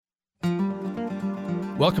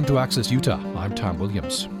Welcome to Access Utah. I'm Tom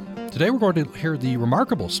Williams. Today we're going to hear the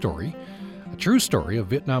remarkable story, a true story of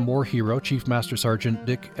Vietnam War hero Chief Master Sergeant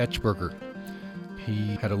Dick Etchberger.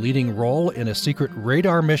 He had a leading role in a secret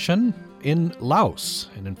radar mission in Laos,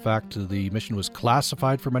 and in fact the mission was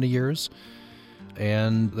classified for many years.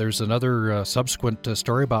 And there's another subsequent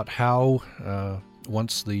story about how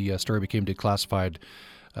once the story became declassified,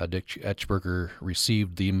 Dick Etchberger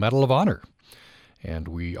received the Medal of Honor. And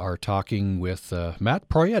we are talking with Matt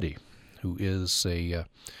Proietti, who is a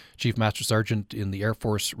Chief Master Sergeant in the Air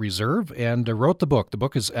Force Reserve and wrote the book. The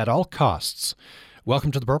book is At All Costs.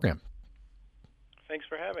 Welcome to the program. Thanks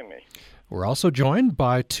for having me. We're also joined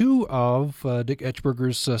by two of Dick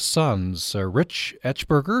Etchberger's sons, Rich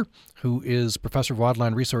Etchberger, who is Professor of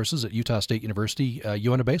Wildland Resources at Utah State University,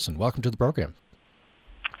 Uinta Basin. Welcome to the program.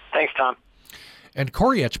 Thanks, Tom. And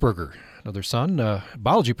Corey Etchberger, another son,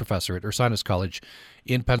 biology professor at Ursinus College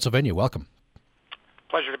in Pennsylvania. Welcome.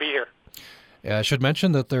 Pleasure to be here. I should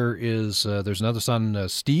mention that there's another son,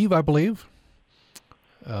 Steve, I believe.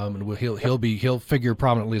 He'll figure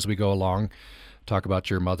prominently as we go along. Talk about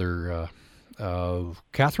your mother,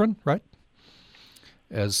 Catherine, right?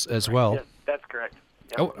 As well. Yes, that's correct.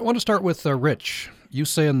 Yep. I want to start with Rich. You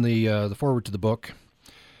say in the foreword to the book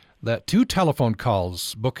that two telephone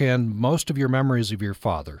calls bookend most of your memories of your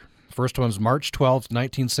father. The first one's March 12th,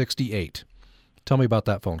 1968. Tell me about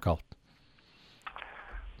that phone call.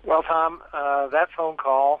 Well, Tom, that phone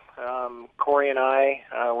call, Corey and I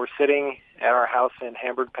were sitting at our house in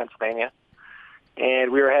Hamburg, Pennsylvania,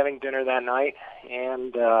 and we were having dinner that night,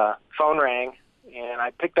 and phone rang, and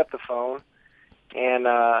I picked up the phone, and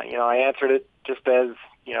I answered it just as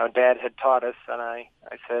Dad had taught us, and I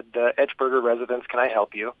said, Etchberger residence, can I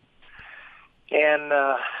help you? And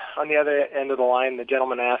on the other end of the line, the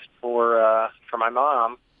gentleman asked for my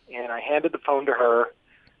mom, and I handed the phone to her,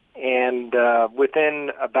 and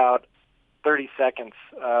within about 30 seconds,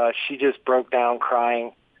 she just broke down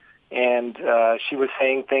crying, and she was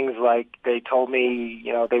saying things like they told me,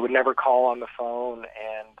 they would never call on the phone,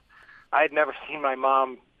 and I had never seen my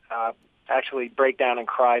mom actually break down and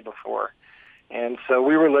cry before. And so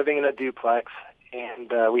we were living in a duplex, and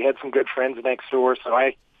we had some good friends next door, so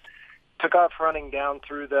I took off running down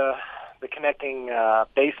through the connecting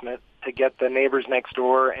basement to get the neighbors next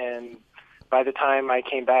door, and by the time I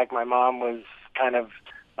came back, my mom was kind of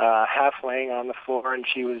half laying on the floor, and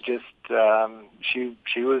she was just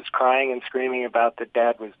she was crying and screaming about that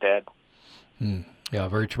Dad was dead. Yeah,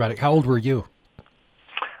 very traumatic. How old were you?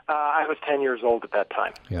 I was 10 years old at that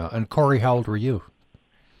time. Yeah, and Corey, how old were you?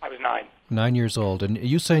 I was 9. 9 years old. And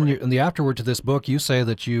you say in the afterword to this book, you say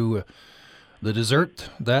that the dessert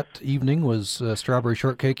that evening was strawberry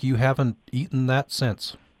shortcake. You haven't eaten that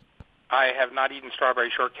since. I have not eaten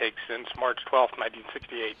strawberry shortcake since March 12th,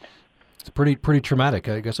 1968. It's pretty traumatic.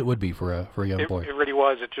 I guess it would be for a young boy. It really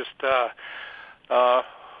was. It just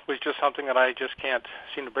was just something that I just can't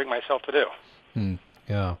seem to bring myself to do.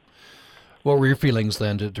 Yeah. What were your feelings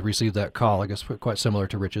then to receive that call? I guess quite similar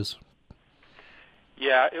to Rich's.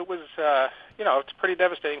 Yeah, it was. It's pretty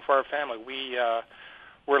devastating for our family. We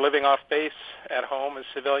were living off base at home as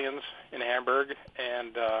civilians in Hamburg,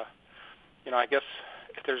 and I guess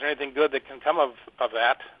if there's anything good that can come of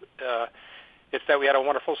that, it's that we had a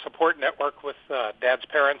wonderful support network with Dad's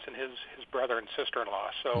parents and his brother and sister-in-law.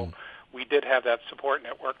 So we did have that support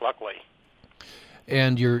network, luckily.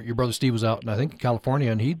 And your brother Steve was out, I think, in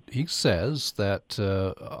California, and he says that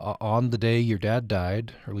on the day your dad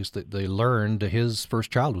died, or at least they learned his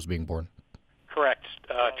first child was being born. Correct.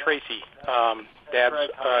 Tracy,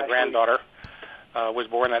 Dad's granddaughter, was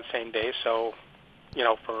born that same day. So,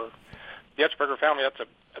 for the Etchberger family,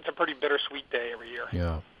 that's a pretty bittersweet day every year.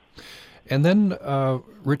 Yeah. And then,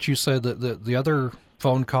 Rich, you said that the other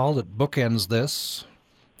phone call that bookends this,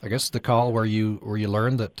 I guess the call where you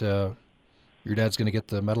learned that your dad's going to get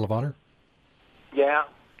the Medal of Honor? Yeah,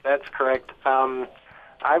 that's correct.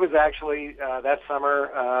 I was actually, that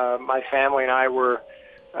summer, my family and I were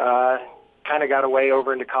kind of got away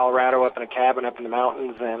over into Colorado up in a cabin up in the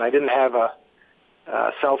mountains, and I didn't have a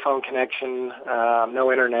cell phone connection,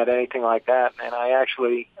 no internet, anything like that. And I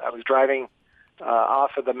was driving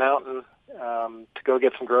off of the mountain to go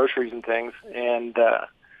get some groceries and things, and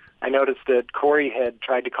I noticed that Corey had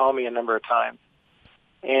tried to call me a number of times.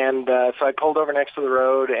 And so I pulled over next to the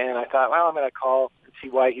road, and I thought, well, I'm going to call and see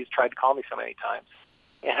why he's tried to call me so many times.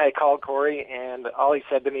 And I called Corey, and all he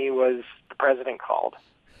said to me was, the president called.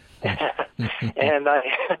 And I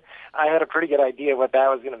had a pretty good idea what that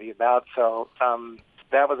was going to be about, so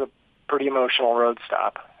that was a pretty emotional road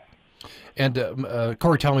stop. And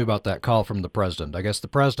Corey, tell me about that call from the president. I guess the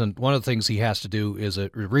president, one of the things he has to do is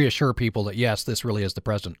reassure people that, yes, this really is the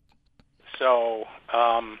president. So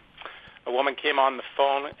a woman came on the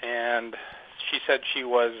phone, and she said she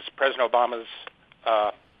was President Obama's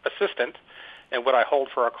assistant, and would I hold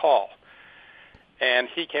for a call? And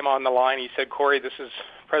he came on the line. He said, Corey, this is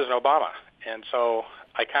President Obama. And so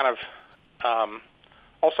I kind of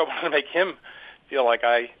also wanted to make him feel like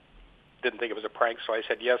I didn't think it was a prank. So I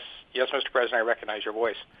said, yes, Mr. President, I recognize your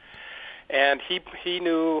voice. And he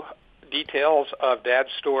knew details of Dad's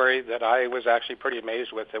story that I was actually pretty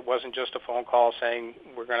amazed with. It wasn't just a phone call saying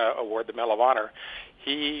we're going to award the Medal of Honor.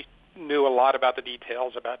 He knew a lot about the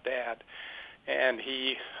details about Dad. And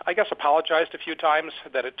he, I guess, apologized a few times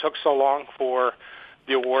that it took so long for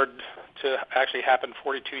the award to actually happen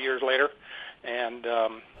 42 years later. And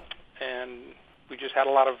we just had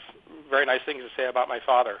a lot of very nice things to say about my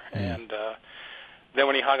father. And then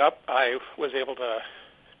when he hung up, I was able to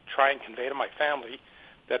try and convey to my family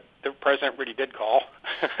that the president really did call,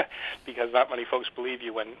 because not many folks believe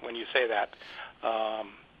you when you say that.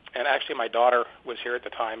 And actually, my daughter was here at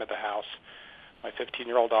the time at the house, my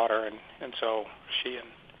 15-year-old daughter, and so she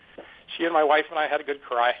and my wife and I had a good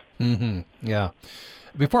cry. Mm-hmm. Yeah.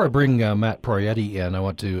 Before I bring Matt Proietti in, I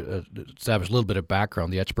want to establish a little bit of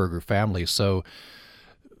background, the Etchberger family. So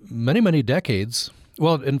many decades.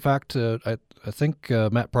 Well, in fact, I think,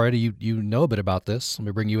 Matt Proietti, you know a bit about this. Let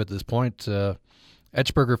me bring you at this point.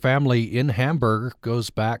 Etchberger family in Hamburg goes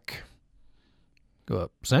back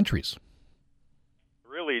centuries.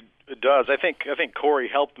 Really, it does. I think Corey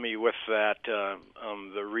helped me with that,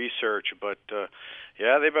 the research, but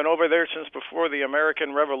yeah, they've been over there since before the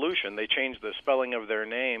American Revolution. They changed the spelling of their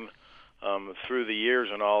name through the years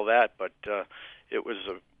and all that, but it was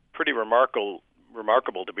pretty remarkable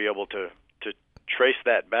to be able to trace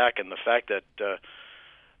that back, and the fact that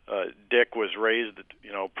Dick was raised,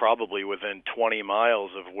 probably within 20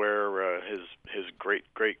 miles of where his great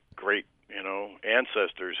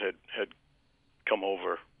ancestors had come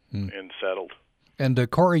over and settled.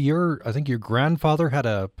 And Corey, I think your grandfather had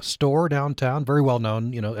a store downtown, very well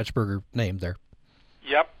known, Etchberger name there.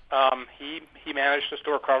 Yep, he managed a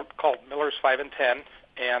store called Miller's 5 and 10,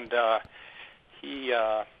 and he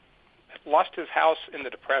lost his house in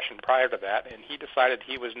the Depression prior to that, and he decided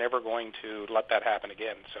he was never going to let that happen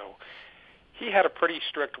again. So he had a pretty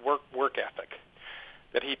strict work ethic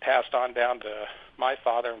that he passed on down to my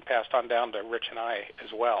father and passed on down to Rich and I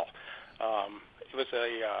as well. It was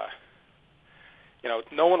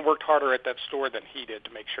no one worked harder at that store than he did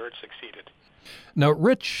to make sure it succeeded. Now,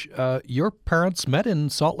 Rich, your parents met in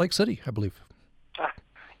Salt Lake City, I believe.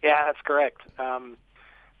 Yeah, that's correct.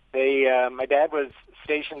 My dad was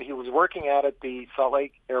stationed. He was working out at the Salt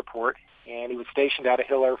Lake Airport, and he was stationed out of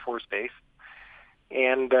Hill Air Force Base.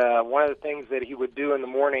 And one of the things that he would do in the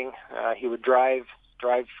morning, he would drive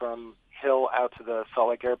from Hill out to the Salt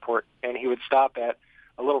Lake Airport, and he would stop at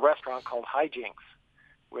a little restaurant called Hijinks,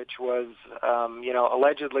 which was,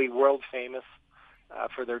 allegedly world famous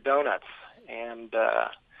for their donuts. And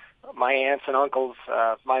my aunts and uncles,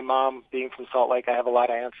 my mom being from Salt Lake, I have a lot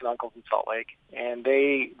of aunts and uncles in Salt Lake, and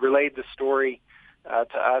they relayed the story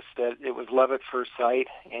to us that it was love at first sight,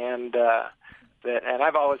 and and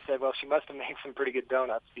I've always said, well, she must have made some pretty good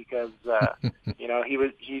donuts, because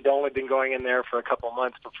he'd only been going in there for a couple of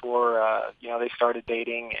months before they started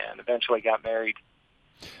dating and eventually got married.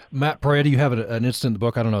 Matt Proietti, you have an incident in the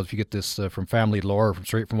book. I don't know if you get this from family lore,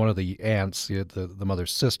 straight from one of the aunts, the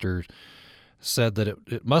mother's sister, said that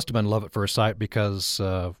it must have been love at first sight, because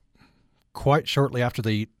quite shortly after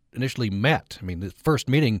they initially met, the first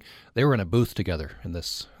meeting, they were in a booth together in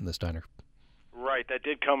this diner. Right, that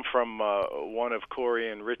did come from one of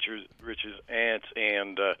Corey and Rich's aunts,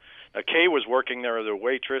 and Kay was working there as a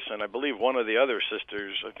waitress, and I believe one of the other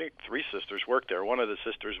sisters, I think 3 sisters worked there. One of the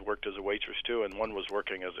sisters worked as a waitress too, and one was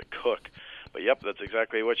working as a cook. But yep, that's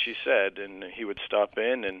exactly what she said, and he would stop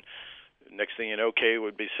in, and next thing you know, Kay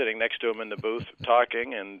would be sitting next to him in the booth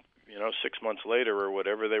talking, and 6 months later or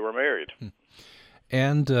whatever, they were married.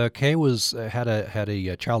 And Kay had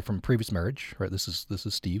a child from a previous marriage, right? This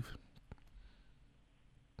is Steve.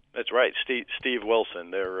 That's right, Steve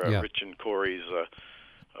Wilson. They're Rich and Corey's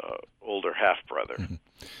older half brother. Mm-hmm.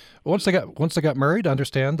 Once they got married, I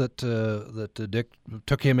understand that Dick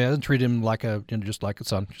took him in and treated him like just like a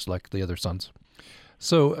son, just like the other sons.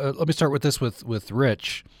 So let me start with this with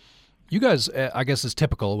Rich. You guys, I guess, is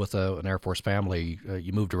typical with an Air Force family.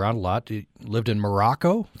 You moved around a lot. You lived in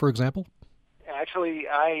Morocco, for example. Actually,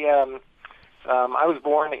 I was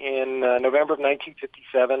born in November of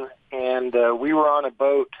 1957, and we were on a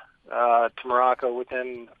boat to Morocco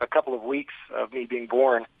within a couple of weeks of me being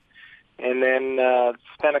born. and then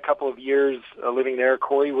spent a couple of years living there.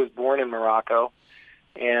 Corey was born in Morocco,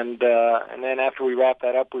 and then after we wrapped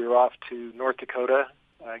that up, we were off to North Dakota.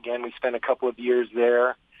 Again, we spent a couple of years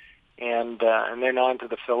there, and then on to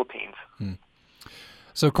the Philippines.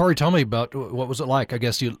 So, Corey, tell me about what was it like? I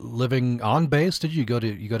guess you living on base. Did you go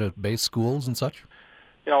to base schools and such?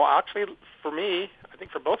 Actually, for me, I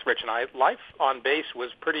think for both Rich and I, life on base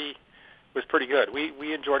was pretty good.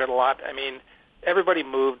 We enjoyed it a lot. I mean, everybody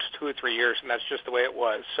moved 2 or 3 years, and that's just the way it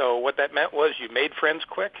was. So what that meant was you made friends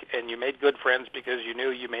quick, and you made good friends because you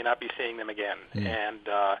knew you may not be seeing them again. And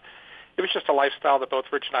it was just a lifestyle that both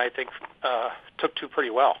Rich and I think took to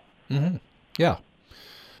pretty well. Mm-hmm. Yeah.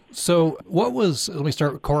 So let me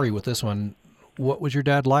start with Corey with this one. What was your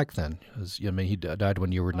dad like then? He died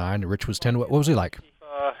when you were 9 and Rich was 10. What was he like?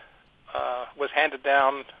 Was handed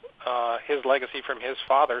down his legacy from his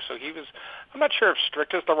father. So he was, I'm not sure if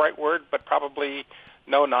strict is the right word, but probably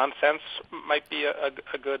no nonsense might be a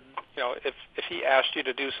good, if he asked you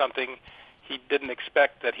to do something, he didn't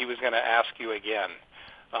expect that he was going to ask you again.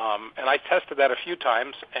 And I tested that a few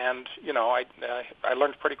times, and, I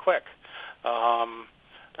learned pretty quick.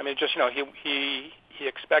 He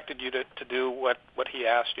expected you to do what he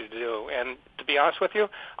asked you to do. And to be honest with you,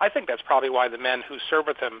 I think that's probably why the men who served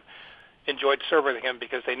with him enjoyed serving with him,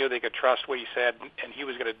 because they knew they could trust what he said, and he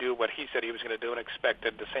was going to do what he said he was going to do, and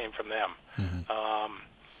expected the same from them. Mm-hmm.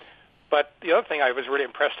 But the other thing I was really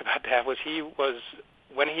impressed about Dad was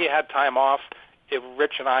when he had time off,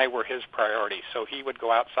 Rich and I were his priority. So he would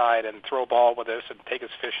go outside and throw a ball with us and take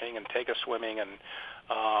us fishing and take us swimming. And,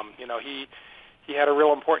 he had a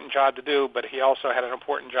real important job to do, but he also had an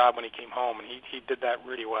important job when he came home, and he did that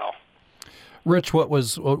really well. Rich, what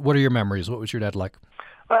are your memories? What was your dad like?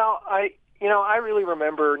 Well, I really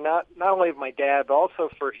remember not only of my dad, but also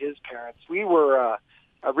for his parents. We were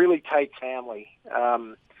a really tight family.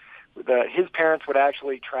 His parents would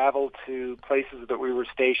actually travel to places that we were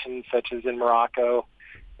stationed, such as in Morocco.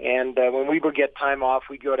 And when we would get time off,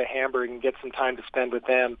 we'd go to Hamburg and get some time to spend with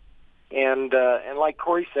them. And like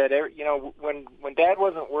Corey said, when Dad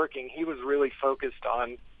wasn't working, he was really focused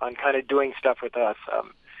on kind of doing stuff with us.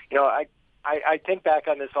 I think back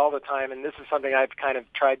on this all the time, and this is something I've kind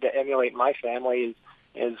of tried to emulate in my family,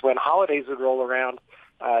 is when holidays would roll around,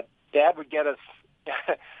 Dad would get us,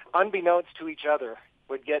 unbeknownst to each other,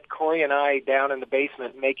 would get Corey and I down in the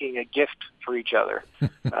basement making a gift for each other.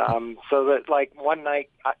 So that, like, one night,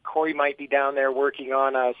 Corey might be down there working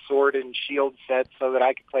on a sword and shield set so that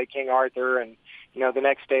I could play King Arthur, and, the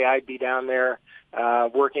next day I'd be down there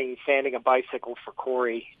sanding a bicycle for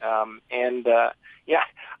Corey.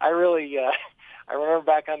 I really, I remember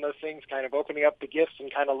back on those things, kind of opening up the gifts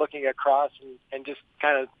and kind of looking across and just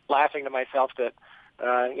kind of laughing to myself that,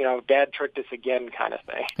 Dad tricked us again, kind of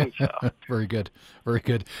thing. So. Very good. Very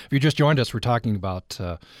good. If you just joined us, we're talking about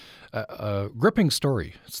a gripping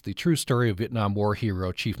story. It's the true story of Vietnam War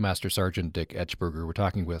hero, Chief Master Sergeant Dick Etchberger. We're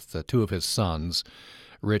talking with 2 of his sons,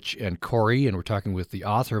 Rich and Corey, and we're talking with the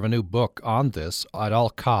author of a new book on this, At All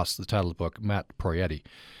Costs, the title of the book. Matt Proietti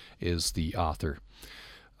is the author.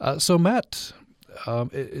 So, Matt,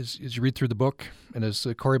 as you read through the book, and as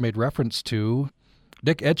Corey made reference to,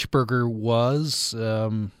 Dick Etchberger was,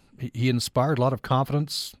 he inspired a lot of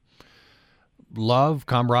confidence, love,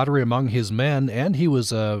 camaraderie among his men, and he was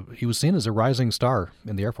seen as a rising star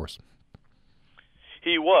in the Air Force.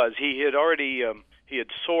 He was. He had already he had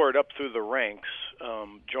soared up through the ranks,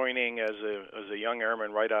 joining as a young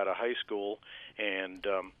airman right out of high school, and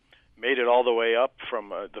made it all the way up from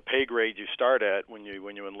the pay grade you start at when you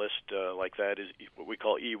enlist like that is what we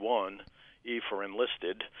call E1. E for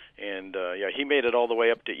enlisted, and he made it all the way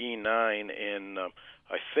up to E9 in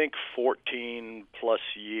I think 14 plus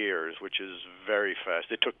years, which is very fast.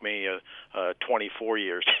 It took me 24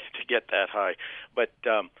 years to get that high, but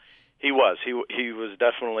he was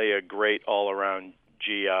definitely a great all-around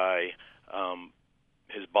GI.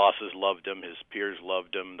 His bosses loved him, his peers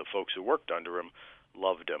loved him, the folks who worked under him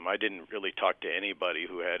loved him. I didn't really talk to anybody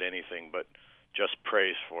who had anything but just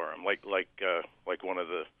praise for him, like one of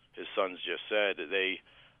his sons just said.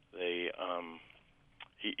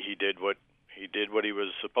 He did what he was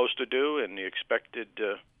supposed to do, and he expected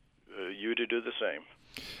you to do the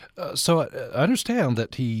same. So I understand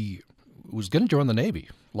that he was going to join the Navy,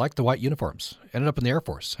 like the white uniforms. Ended up in the Air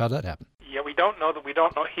Force. How'd that happen? Yeah, we don't know.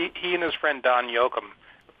 He and his friend Don Yoakum,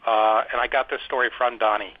 and I got this story from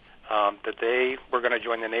Donnie, that they were going to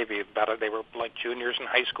join the Navy. They were like juniors in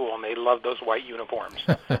high school, and they loved those white uniforms.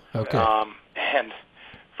 Okay. And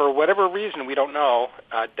for whatever reason, we don't know,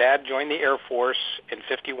 Dad joined the Air Force in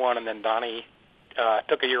 51, and then Donnie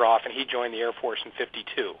took a year off, and he joined the Air Force in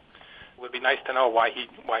 52. would be nice to know why he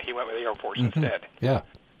went with the Air Force instead. Yeah.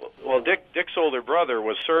 Well, Dick's older brother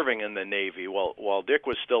was serving in the Navy while Dick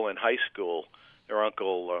was still in high school. Their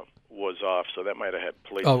uncle was off, so that might have had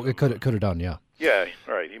played. Oh, it could have done, yeah. Yeah,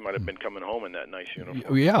 right. He might have been coming home in that nice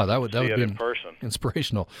uniform. Yeah, that would be in person.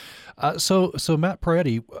 Inspirational. So Matt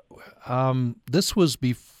Proietti, this was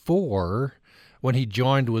before, when he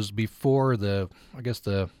joined, was before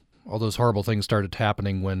all those horrible things started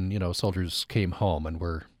happening when soldiers came home and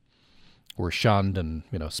were shunned and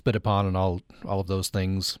spit upon and all of those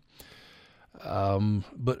things.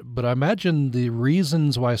 But I imagine the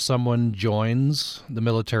reasons why someone joins the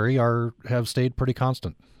military have stayed pretty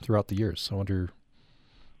constant throughout the years. I wonder,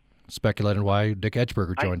 speculating why Dick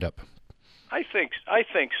Etchberger joined up. I think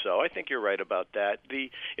so. I think you're right about that. He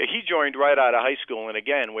joined right out of high school, and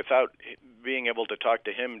again, without being able to talk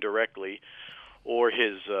to him directly or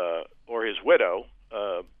his widow,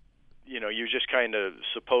 you just kind of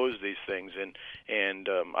suppose these things. And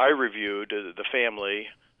I reviewed the family.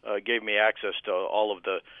 Gave me access to all of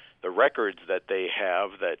the records that they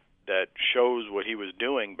have that shows what he was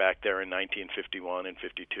doing back there in 1951 and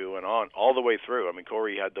 52 and on all the way through. I mean,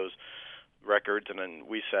 Corey had those records, and then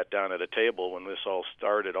we sat down at a table when this all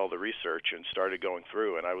started, all the research, and started going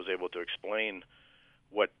through, and I was able to explain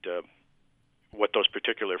what those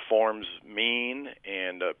particular forms mean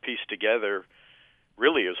and piece together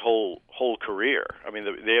really his whole career. I mean,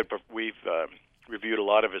 we've reviewed a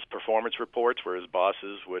lot of his performance reports where his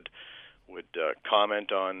bosses would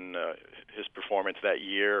comment on his performance that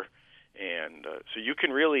year, and so you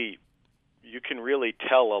can really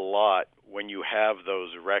tell a lot when you have those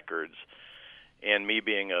records. And me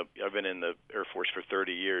I've been in the Air Force for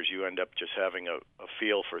 30 years, you end up just having a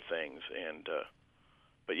feel for things. And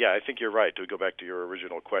but yeah, I think you're right. To go back to your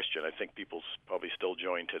original question, I think people probably still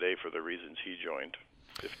join today for the reasons he joined.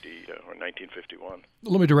 1951.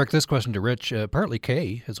 Let me direct this question to Rich. Apparently,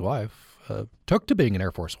 Kay, his wife, took to being an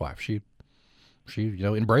Air Force wife. She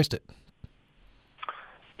embraced it.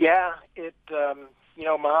 Yeah,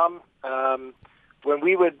 Mom. When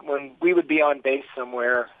we would be on base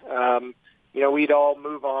somewhere, we'd all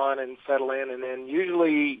move on and settle in, and then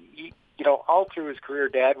usually, all through his career,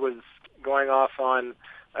 Dad was going off on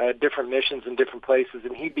different missions in different places,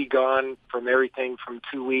 and he'd be gone from everything from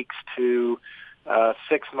 2 weeks to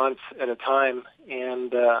 6 months at a time,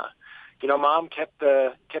 and Mom kept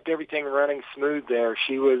everything running smooth there.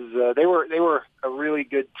 She was they were a really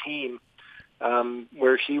good team,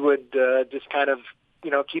 where she would just kind of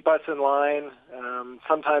keep us in line.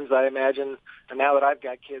 Sometimes I imagine, and now that I've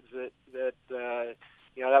got kids, that that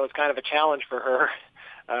was kind of a challenge for her,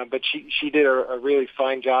 but she did a really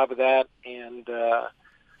fine job of that, and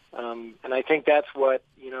I think that's what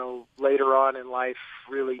later on in life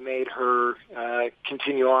really made her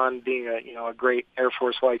continue on being a great Air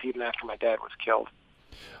Force wife even after my dad was killed.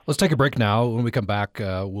 Let's take a break now. When we come back,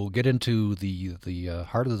 we'll get into the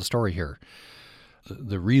heart of the story here,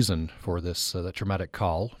 the reason for this that traumatic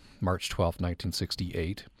call, March 12th,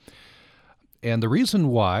 1968, and the reason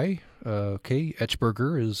why Kay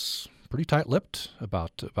Etchberger is pretty tight-lipped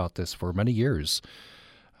about this for many years.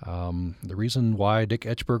 The reason why Dick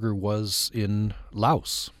Etchberger was in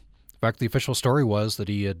Laos. In fact, the official story was that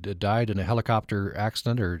he had died in a helicopter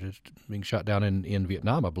accident or being shot down in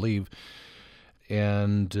Vietnam, I believe.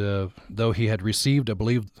 And though he had received, I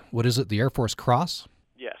believe, what is it, the Air Force Cross?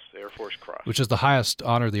 Yes, the Air Force Cross. Which is the highest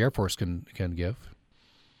honor the Air Force can give.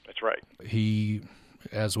 That's right. He,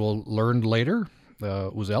 as we'll learn later,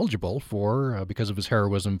 was eligible for, because of his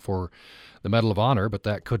heroism, for the Medal of Honor, but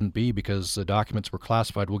that couldn't be because the documents were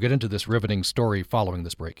classified. We'll get into this riveting story following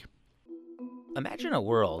this break. Imagine a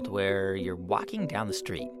world where you're walking down the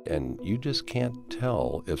street. And you just can't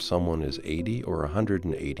tell if someone is 80 or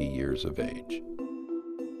 180 years of age.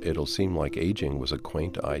 It'll seem like aging was a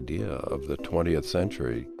quaint idea of the 20th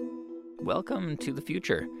century. Welcome to the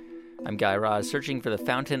future. I'm Guy Raz, searching for the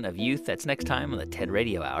fountain of youth. That's next time on the TED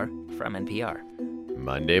Radio Hour from NPR.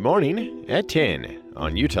 Monday morning at 10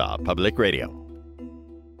 on Utah Public Radio.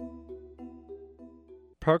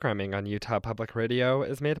 Programming on Utah Public Radio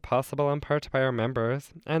is made possible in part by our members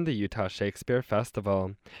and the Utah Shakespeare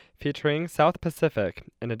Festival, featuring South Pacific,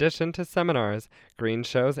 in addition to seminars, green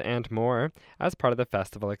shows, and more, as part of the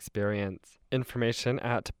festival experience. Information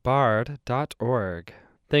at bard.org.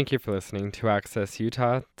 Thank you for listening to Access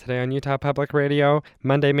Utah, today on Utah Public Radio,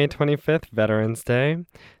 Monday, May 25th, Veterans Day.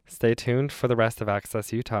 Stay tuned for the rest of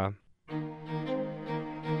Access Utah.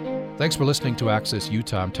 Thanks for listening to Access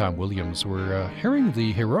Utah. I'm Tom Williams. We're hearing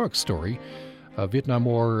the heroic story of Vietnam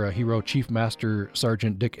War hero Chief Master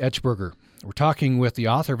Sergeant Dick Etchberger. We're talking with the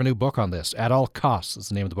author of a new book on this, At All Costs is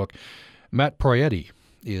the name of the book, Matt Proietti.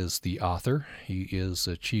 is the author. He is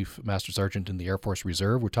a Chief Master Sergeant in the Air Force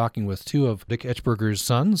Reserve. We're talking with two of Dick Etchberger's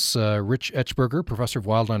sons, Rich Etchberger, Professor of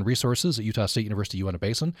Wildland Resources at Utah State University, Uinta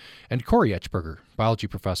Basin, and Corey Etchberger, Biology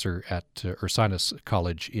Professor at Ursinus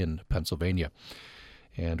College in Pennsylvania.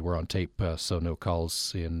 And we're on tape, so no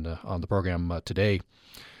calls in on the program today.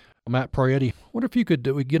 Matt Proietti, I wonder if you could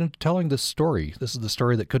we get into telling this story. This is the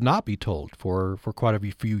story that could not be told for quite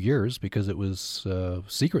a few years because it was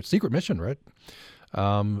secret mission, right?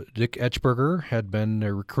 Dick Etchberger had been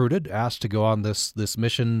recruited, asked to go on this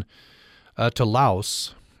mission to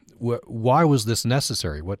Laos. Why was this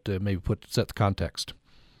necessary? What maybe set the context?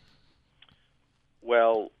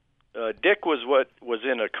 Well, Dick was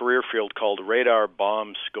in a career field called radar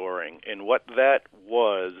bomb scoring, and what that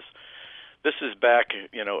was. This is back,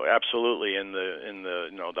 absolutely in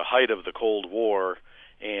the height of the Cold War,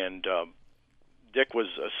 and Dick was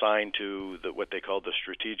assigned to what they called the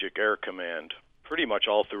Strategic Air Command, pretty much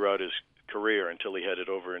all throughout his career until he headed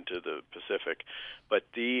over into the Pacific. But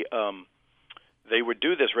they would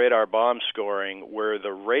do this radar bomb scoring, where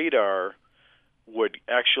the radar would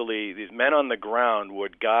actually, these men on the ground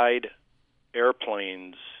would guide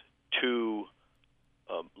airplanes to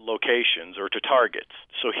locations or to targets.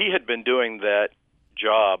 So he had been doing that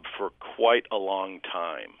job for quite a long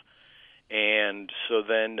time. And so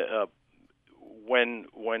then when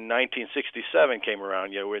 1967 came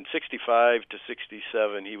around, in 65 to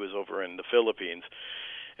 67, he was over in the Philippines.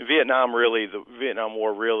 In the Vietnam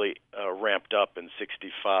War really ramped up in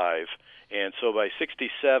 65. And so by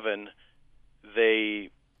 67, the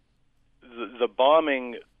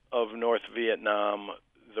bombing of North Vietnam,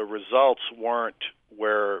 the results weren't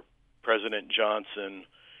where President Johnson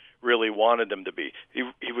really wanted them to be. He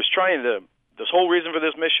was trying to. This whole reason for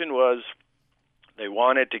this mission was they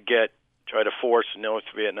wanted to try to force North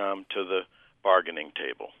Vietnam to the bargaining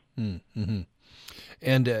table. Mm-hmm.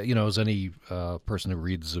 And as any person who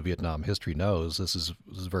reads Vietnam history knows, this is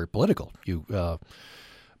very political.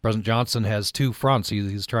 President Johnson has two fronts.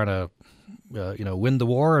 He's trying to win the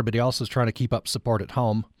war, but he also is trying to keep up support at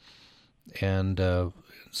home. And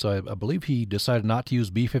so I believe he decided not to use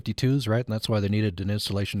B-52s, right? And that's why they needed an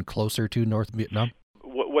installation closer to North Vietnam.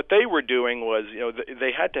 What they were doing was,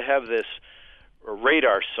 they had to have this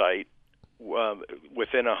radar site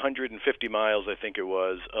within 150 miles, I think it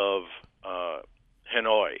was, of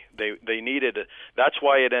Hanoi. They needed. That's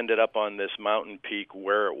why it ended up on this mountain peak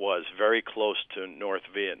where it was, very close to North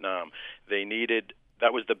Vietnam.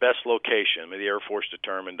 That was the best location. The Air Force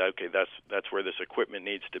determined, okay, that's where this equipment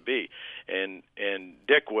needs to be. And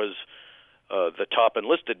Dick was the top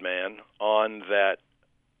enlisted man on that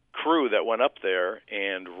crew that went up there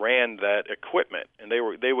and ran that equipment. And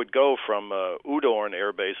they would go from Udon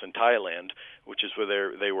Air Base in Thailand, which is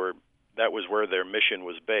where that was where their mission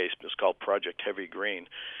was based. It was called Project Heavy Green.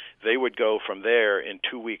 They would go from there in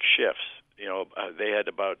 2-week shifts. They had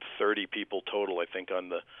about 30 people total, I think, on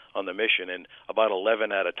the mission, and about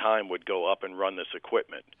 11 at a time would go up and run this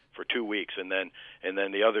equipment for 2 weeks, and then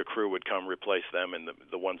the other crew would come replace them, and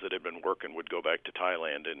the ones that had been working would go back to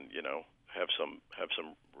Thailand and have some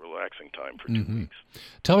relaxing time for 2 weeks.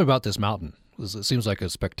 Tell me about this mountain. It seems like a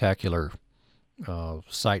spectacular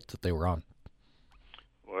site that they were on.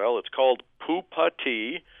 Well, it's called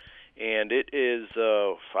Pupati. And it is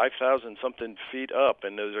 5,000 something feet up,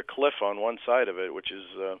 and there's a cliff on one side of it, which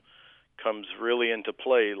comes really into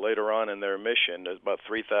play later on in their mission. There's about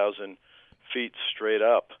 3,000 feet straight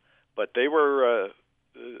up, but they were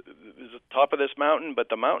the top of this mountain. But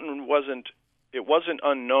the mountain wasn't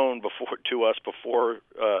unknown to us before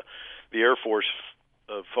the Air Force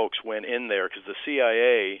folks went in there, because the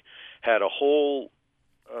CIA had a whole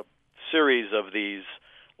series of these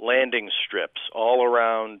landing strips all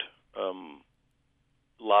around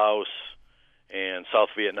Laos and South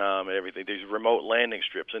Vietnam and everything, these remote landing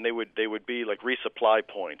strips, and they would be like resupply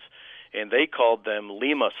points, and they called them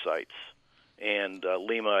Lima sites. And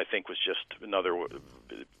Lima, I think, was just another.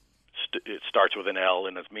 It starts with an L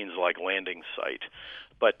and it means like landing site.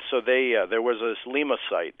 But so there was this Lima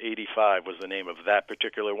site, 85 was the name of that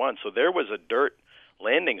particular one. So there was a dirt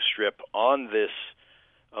landing strip on this.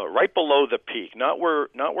 Right below the peak, not where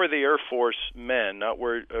the Air Force men, not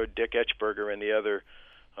where Dick Etchberger and the other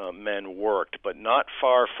men worked, but not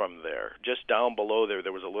far from there, just down below there.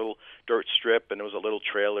 There was a little dirt strip, and there was a little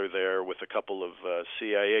trailer there with a couple of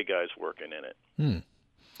CIA guys working in it.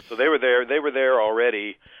 So they were there. They were there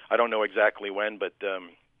already. I don't know exactly when, but the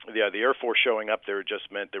Air Force showing up there just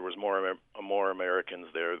meant there was more Americans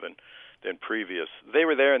there than previous. They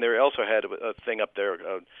were there, and they also had a thing up there.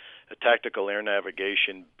 A tactical air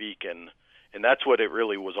navigation beacon, and that's what it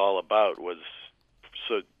really was all about. Was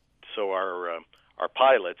so our our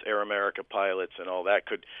pilots, Air America pilots and all that,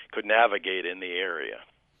 could navigate in the area.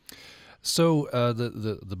 So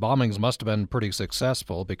the bombings must have been pretty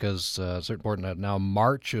successful, because it's important that now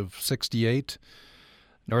March of '68,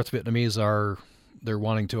 North Vietnamese they're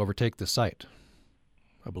wanting to overtake the site,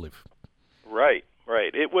 I believe. Right.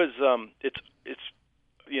 It was it's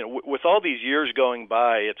with all these years going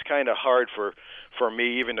by, it's kind of hard for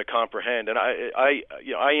me even to comprehend. And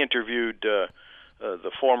I interviewed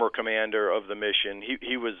the former commander of the mission.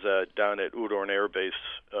 He was down at Udorn Air Base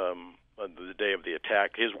on the day of the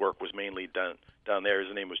attack. His work was mainly down there.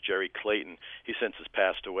 His name was Jerry Clayton. He since has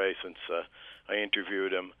passed away since I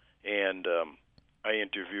interviewed him, and I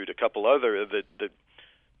interviewed a couple other. The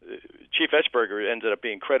Chief Etchberger ended up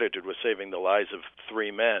being credited with saving the lives of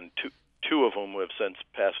 3 men, two of whom have since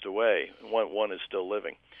passed away. One is still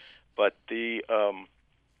living. But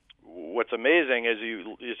what's amazing is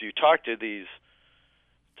you talk to these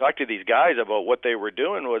guys about what they were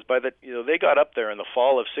doing was they got up there in the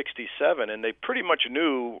fall of '67, and they pretty much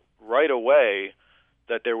knew right away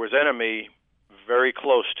that there was enemy very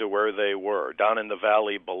close to where they were, down in the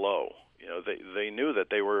valley below. They knew that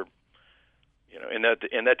they were, and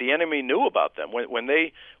that the enemy knew about them when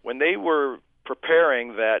they were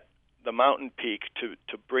preparing the mountain peak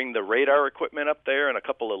to bring the radar equipment up there and a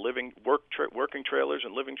couple of working trailers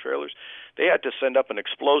and living trailers. They had to send up an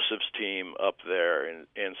explosives team up there,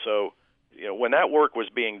 and so when that work was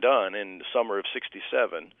being done in the summer of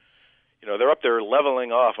 '67, they're up there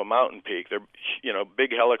leveling off a mountain peak. They're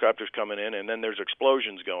big helicopters coming in, and then there's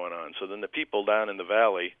explosions going on. So then the people down in the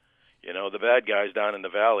valley, the bad guys down in the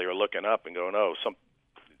valley are looking up and going,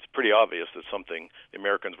 it's pretty obvious that the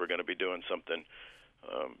Americans were going to be doing something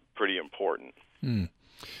pretty important.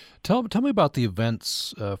 Tell me about the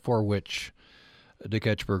events for which Dick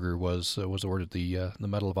Etchberger was awarded the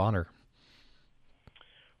Medal of Honor.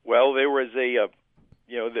 Well, there was they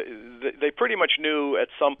pretty much knew at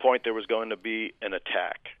some point there was going to be an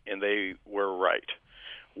attack, and they were right.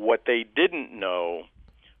 What they didn't know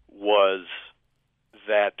was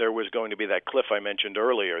that there was going to be that cliff I mentioned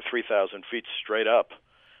earlier, 3,000 feet straight up.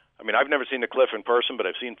 I mean, I've never seen the cliff in person, but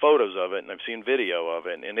I've seen photos of it, and I've seen video of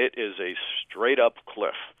it, and it is a straight-up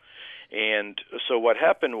cliff. And so what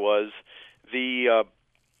happened was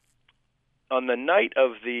on the night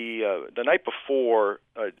of the night before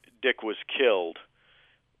Dick was killed,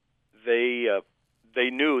 they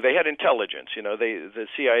knew, they had intelligence. The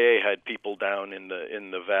CIA had people down in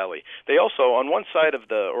the valley. They also, on one side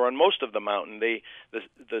on most of the mountain, the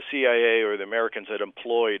CIA or the Americans had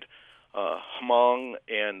employed Hmong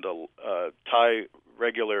and Thai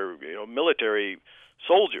regular military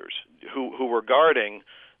soldiers who were guarding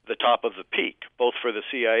the top of the peak, both for the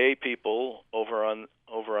CIA people over on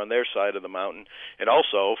their side of the mountain, and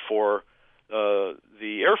also for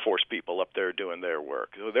the Air Force people up there doing their work.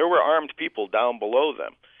 So there were armed people down below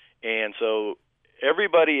them, and so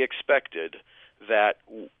everybody expected that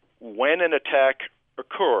when an attack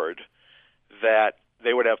occurred, that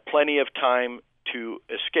they would have plenty of time to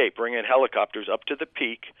escape, bring in helicopters up to the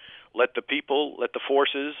peak, let the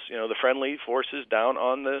forces, the friendly forces down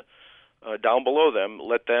below them,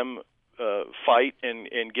 let them fight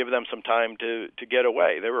and give them some time to get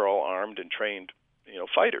away. They were all armed and trained,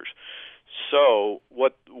 fighters. So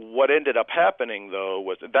what ended up happening, though,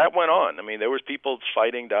 was that went on. I mean, there was people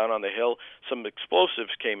fighting down on the hill. Some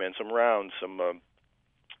explosives came in, some rounds, a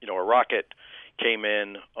rocket came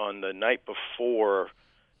in on the night before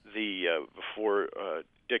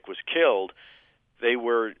Dick was killed. They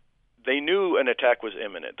knew an attack was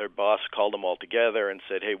imminent. Their boss called them all together and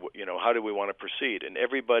said, "Hey, how do we want to proceed?" And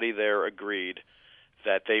everybody there agreed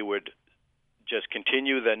that they would just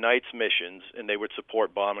continue the night's missions, and they would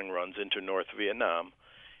support bombing runs into North Vietnam.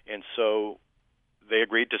 And so they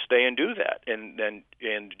agreed to stay and do that.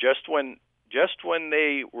 And just when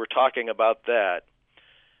they were talking about that,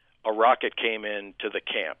 a rocket came into the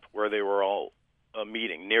camp where they were all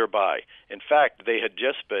meeting nearby. In fact, they had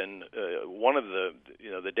just been one of the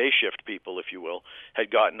day shift people, if you will, had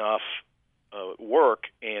gotten off work,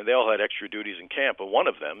 and they all had extra duties in camp. And one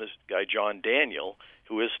of them, this guy John Daniel,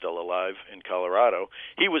 who is still alive in Colorado,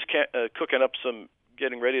 he was cooking up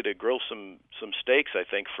getting ready to grill some steaks, I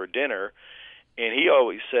think, for dinner. And he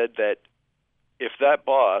always said that if that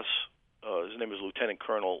boss, his name was Lieutenant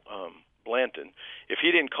Colonel Blanton, if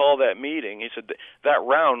he didn't call that meeting, he said that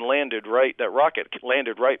rocket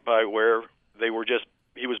landed right by where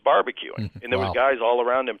he was barbecuing, and there was guys all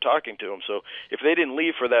around him talking to him. So if they didn't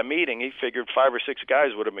leave for that meeting, he figured 5 or 6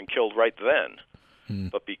 guys would have been killed right then.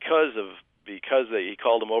 But because he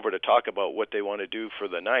called them over to talk about what they want to do for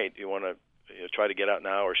the night, you want to try to get out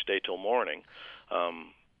now or stay till morning.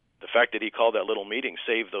 the fact that he called that little meeting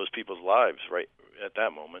saved those people's lives right at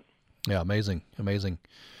that moment. Yeah, amazing.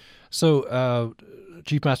 So,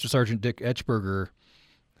 Chief Master Sergeant Dick Etchberger,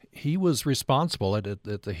 he was responsible at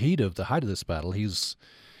the height of this battle. He's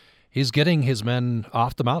getting his men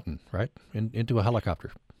off the mountain, right, into a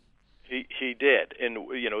helicopter. He did, and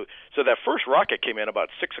so that first rocket came in about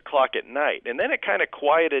 6 o'clock at night, and then it kind of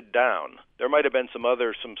quieted down. There might have been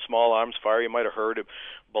some small arms fire you might have heard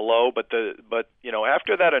below, but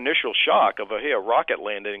after that initial shock of a rocket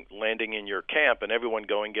landing in your camp and everyone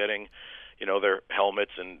getting their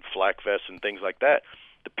helmets and flak vests and things like that,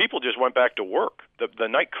 the people just went back to work. The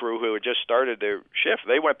night crew who had just started their shift,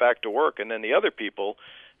 they went back to work, and then the other people,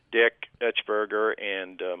 Dick Etchberger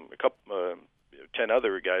and a couple 10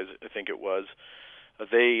 other guys, I think it was,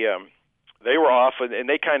 they were off, and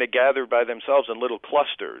they kind of gathered by themselves in little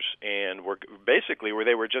clusters, and were basically where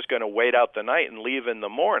they were just going to wait out the night and leave in the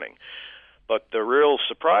morning. But the real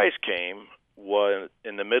surprise came was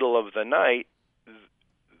in the middle of the night.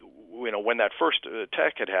 When that first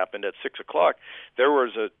attack had happened at 6 o'clock, there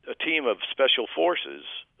was a team of special forces,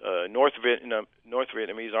 North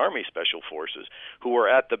Vietnamese Army special forces, who were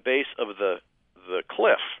at the base of the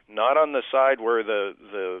cliff, not on the side where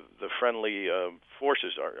the friendly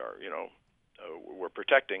forces were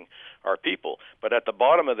protecting our people, but at the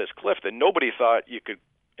bottom of this cliff that nobody thought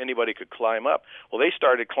anybody could climb up. Well, they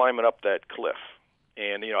started climbing up that cliff.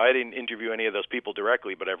 And I didn't interview any of those people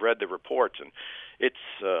directly, but I've read the reports, and it's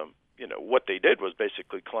what they did was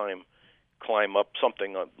basically climb up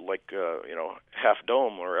something like Half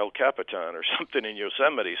Dome or El Capitan or something in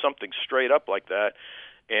Yosemite, something straight up like that.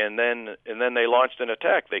 And then they launched an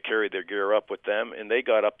attack. They carried their gear up with them, and they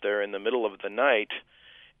got up there in the middle of the night,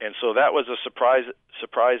 and so that was a surprise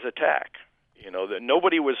attack. That no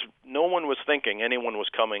one was thinking anyone was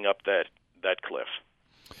coming up that cliff.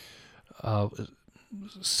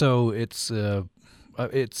 So it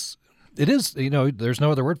is there's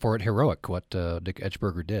no other word for it, heroic, what Dick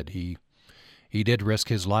Etchberger did. He did risk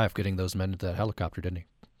his life getting those men into that helicopter, didn't he?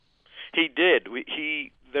 He did.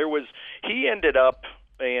 He ended up,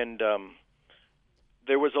 and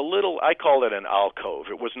there was a little, I call it an alcove.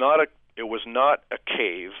 It was not a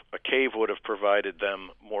cave. A cave would have provided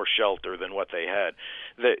them more shelter than what they had.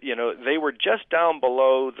 They were just down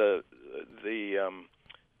below the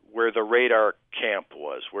where the radar camp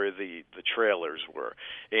was, where the trailers were.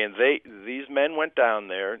 And these men went down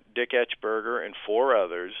there. Dick Etchberger and 4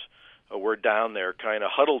 others were down there, kind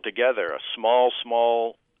of huddled together, a small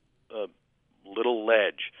little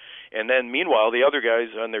ledge. And then meanwhile, the other guys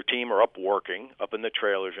on their team are up working, up in the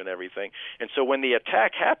trailers and everything. And so when the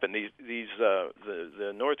attack happened,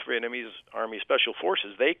 the North Vietnamese Army Special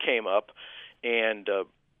Forces, they came up and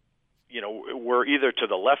were either to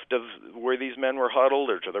the left of where these men were huddled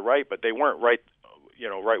or to the right, but they weren't right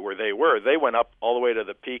where they were. They went up all the way to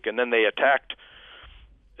the peak, and then they attacked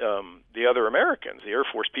the other Americans, the Air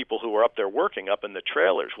Force people who were up there working up in the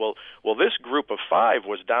trailers. Well, this group of 5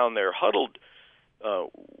 was down there huddled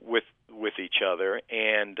with each other,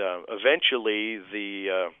 and eventually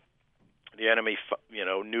the enemy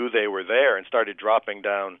knew they were there and started dropping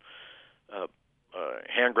down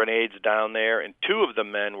hand grenades down there, and 2 of the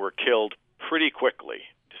men were killed pretty quickly.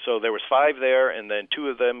 So there was 5 there, and then 2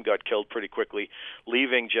 of them got killed pretty quickly,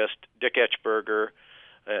 leaving just Dick Etchberger,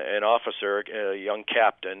 an officer, a young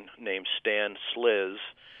captain named Stan Sliz,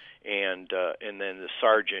 and then the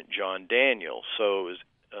sergeant John Daniel. So it was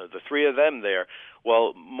the 3 of them there.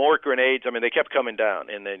 Well, more grenades. I mean, they kept coming down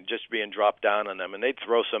and then just being dropped down on them, and they'd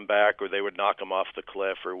throw some back or they would knock them off the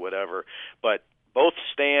cliff or whatever. But both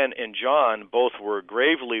Stan and John were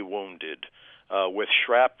gravely wounded with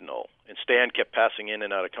shrapnel, and Stan kept passing in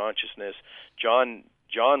and out of consciousness. John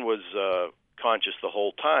was conscious the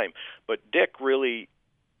whole time, but Dick really,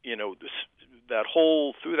 through that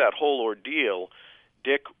whole ordeal,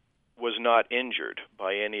 Dick was not injured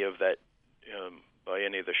by any of that, by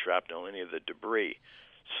any of the shrapnel, any of the debris.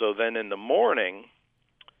 So then in the morning,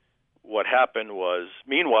 what happened was,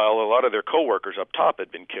 meanwhile, a lot of their coworkers up top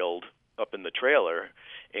had been killed up in the trailer,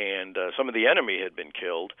 and some of the enemy had been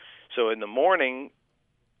killed. So in the morning,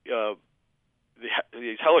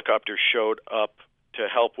 these helicopters showed up to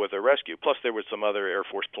help with the rescue. Plus, there was some other Air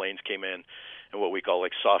Force planes came in, and what we call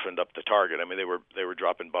softened up the target. I mean, they were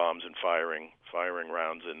dropping bombs and firing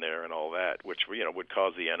rounds in there and all that, which would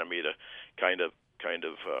cause the enemy to kind of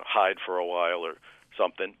hide for a while or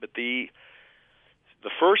something. But the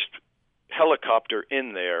first helicopter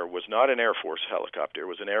in there was not an Air Force helicopter. It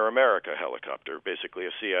was an Air America helicopter, basically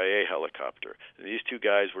a CIA helicopter. And these 2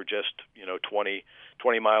 guys were just 20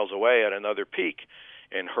 miles away at another peak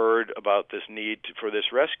and heard about this need for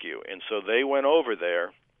this rescue. And so they went over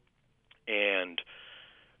there, and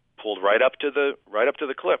pulled right up to the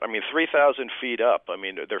cliff. I mean, 3,000 feet up. I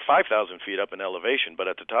mean, they're 5,000 feet up in elevation, but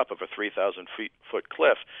at the top of a 3,000 foot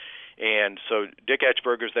cliff. And so Dick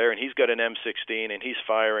Etchberger's there, and he's got an M16, and he's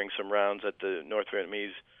firing some rounds at the North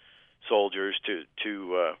Vietnamese soldiers to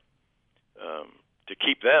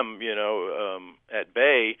keep them, at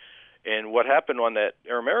bay. And what happened on that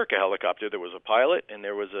Air America helicopter, there was a pilot and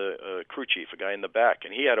there was a crew chief, a guy in the back,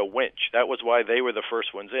 and he had a winch. That was why they were the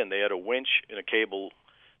first ones in. They had a winch and a cable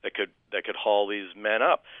that could haul these men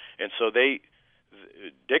up. And so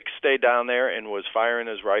Dick stayed down there and was firing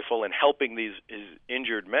his rifle and helping his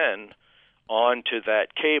injured men onto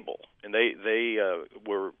that cable. And they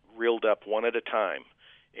were reeled up one at a time.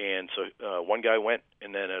 And so one guy went,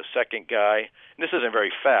 and then a second guy. And this isn't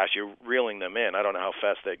very fast. You're reeling them in. I don't know how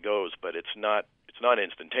fast that goes, but it's not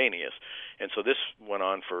instantaneous. And so this went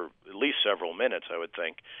on for at least several minutes, I would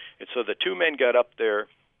think. And so the two men got up there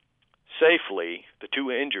safely, the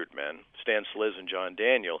two injured men, Stan Sliz and John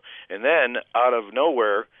Daniel. And then out of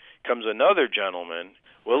nowhere comes another gentleman,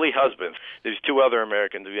 Willie Husband. There's two other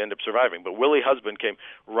Americans who end up surviving, but Willie Husband came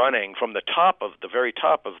running from the very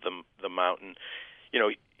top of the mountain.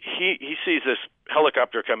 He sees this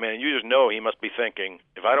helicopter come in, and you just know he must be thinking,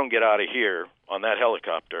 if I don't get out of here on that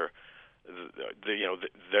helicopter,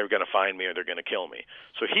 they're going to find me or they're going to kill me.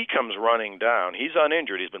 So he comes running down. He's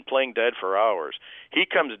uninjured. He's been playing dead for hours. He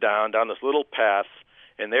comes down this little path,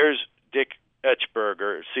 and there's Dick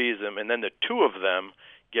Etchberger, sees him, and then the two of them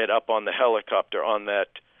get up on the helicopter on that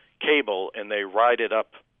cable, and they ride it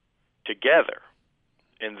up together.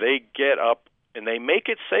 And they get up, and they make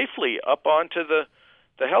it safely up onto the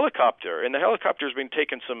helicopter. And the helicopter's been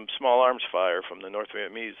taking some small arms fire from the North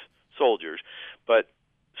Vietnamese soldiers. But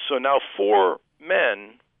so now four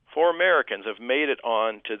Americans have made it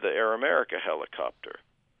on to the Air America helicopter.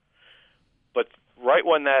 But right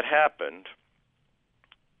when that happened,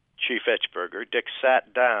 Chief Etchberger, Dick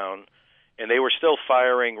sat down, and they were still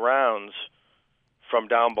firing rounds from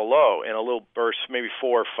down below in a little burst, maybe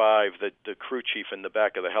 4 or 5. The crew chief in the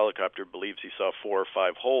back of the helicopter believes he saw 4 or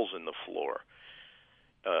 5 holes in the floor.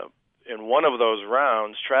 And one of those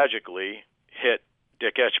rounds, tragically, hit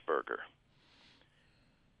Dick Etchberger.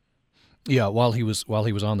 Yeah, while he was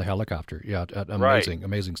on the helicopter. Yeah,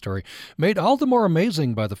 amazing story. Made all the more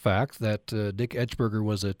amazing by the fact that Dick Etchberger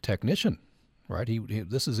was a technician, right?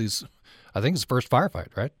 This is his first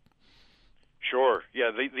firefight, right? Sure.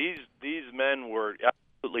 Yeah, these men were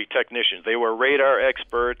absolutely technicians. They were radar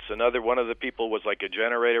experts. One of the people was like a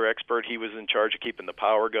generator expert. He was in charge of keeping the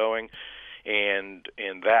power going. And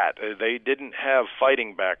that they didn't have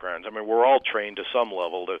fighting backgrounds. I mean, we're all trained to some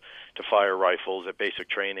level to fire rifles at basic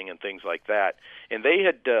training and things like that. And they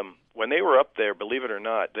had when they were up there, believe it or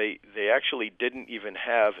not, they actually didn't even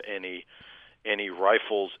have any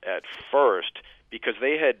rifles at first, because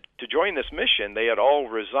they had to join this mission. They had all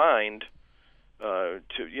resigned to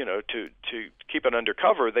keep it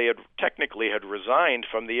undercover. They had technically resigned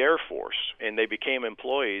from the Air Force, and they became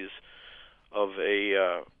employees of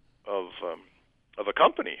a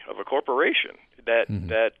company, of a corporation and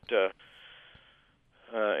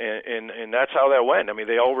that's how that went. I mean,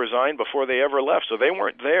 they all resigned before they ever left, so they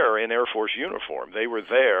weren't there in Air Force uniform. They were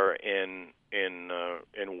there in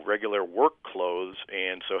regular work clothes,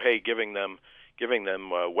 and so giving them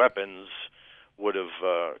weapons would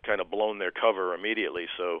have kind of blown their cover immediately.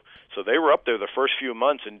 So they were up there the first few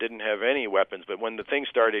months and didn't have any weapons. But when the thing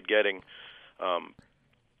started getting,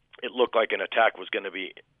 it looked like an attack was going to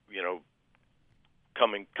be,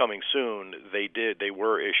 coming soon. They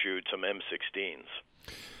were issued some M16s.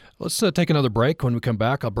 Let's take another break. When we come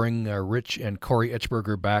back, I'll bring Rich and Corey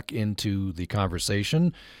Etchberger back into the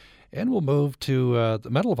conversation, and we'll move to the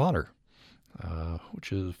Medal of Honor,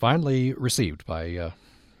 which is finally received by,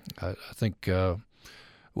 I think, the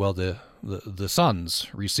sons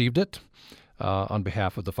received it on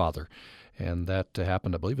behalf of the father, and that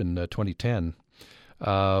happened, I believe, in 2010.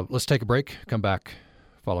 Let's take a break, come back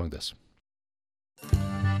following this.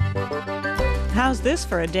 How's this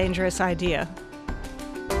for a dangerous idea?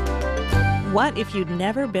 What if you'd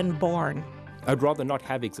never been born? I'd rather not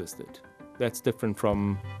have existed. That's different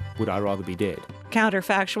from would I rather be dead.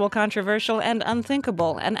 Counterfactual, controversial, and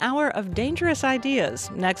unthinkable. An hour of dangerous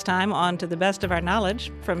ideas. Next time on To the Best of Our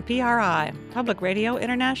Knowledge from PRI, Public Radio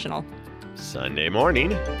International. Sunday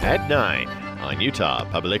morning at 9 on Utah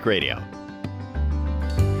Public Radio.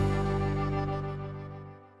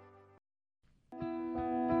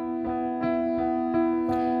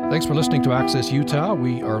 Thanks for listening to Access Utah.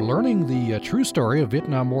 We are learning the true story of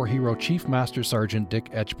Vietnam War hero Chief Master Sergeant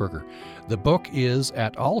Dick Etchberger. The book is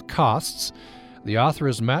At All Costs. The author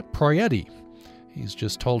is Matt Proietti. He's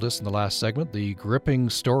just told us in the last segment the gripping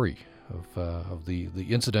story of the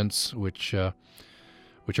incidents which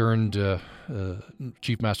earned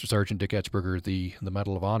Chief Master Sergeant Dick Etchberger the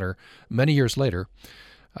Medal of Honor many years later.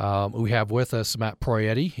 We have with us Matt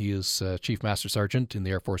Proietti. He is Chief Master Sergeant in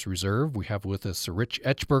the Air Force Reserve. We have with us Rich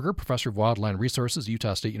Etchberger, Professor of Wildland Resources,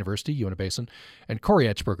 Utah State University, Uinta Basin, and Corey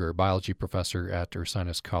Etchberger, Biology Professor at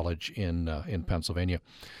Ursinus College in Pennsylvania.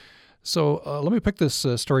 So let me pick this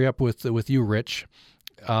story up with you, Rich.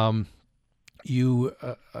 You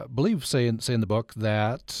believe, say in the book,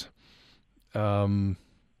 that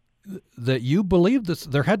that you believe that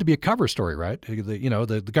there had to be a cover story, right?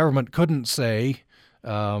 The government couldn't say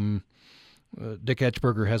Dick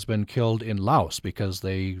Etchberger has been killed in Laos because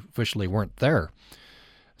they officially weren't there.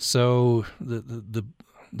 So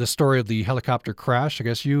the story of the helicopter crash, I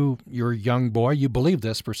guess you're a young boy, you believed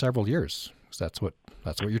this for several years. That's what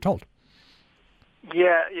you're told.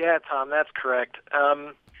 Yeah, Tom, that's correct.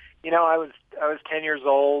 I was 10 years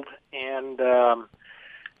old, and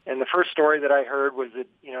the first story that I heard was that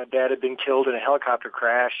Dad had been killed in a helicopter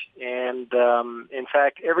crash, and in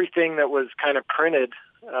fact, everything that was kind of printed,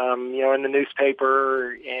 in the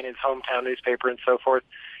newspaper and his hometown newspaper and so forth,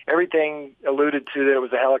 everything alluded to that it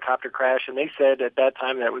was a helicopter crash, and they said at that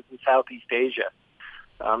time that it was in Southeast Asia.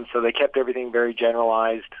 So they kept everything very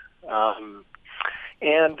generalized,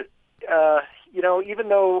 even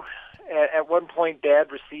though at one point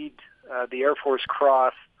Dad received the Air Force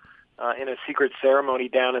Cross in a secret ceremony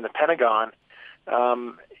down in the Pentagon,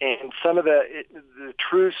 and some of the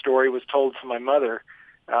true story was told to my mother.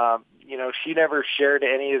 She never shared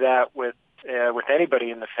any of that with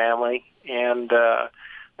anybody in the family, and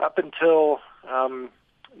up until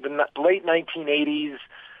the late 1980s,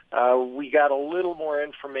 we got a little more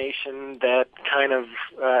information that kind of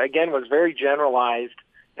again was very generalized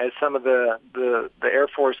as some of the Air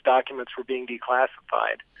Force documents were being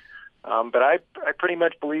declassified. But I pretty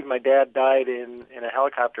much believe my dad died in a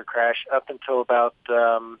helicopter crash up until about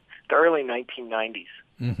the early 1990s.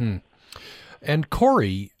 Mm-hmm. And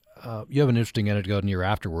Corey, you have an interesting anecdote in your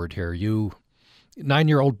afterword here. You,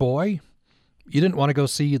 9-year-old boy, you didn't want to go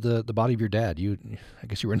see the body of your dad. I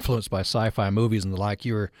guess you were influenced by sci-fi movies and the like.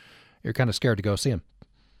 You're kind of scared to go see him.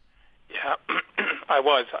 Yeah, I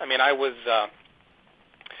was.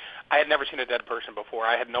 I had never seen a dead person before.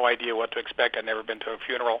 I had no idea what to expect. I'd never been to a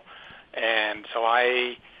funeral. And so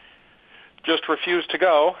I just refused to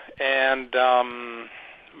go. And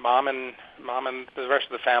Mom and the rest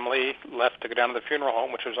of the family left to go down to the funeral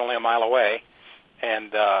home, which was only a mile away.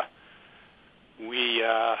 And I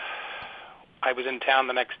was in town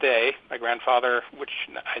the next day. My grandfather, which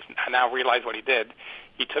I now realize what he did,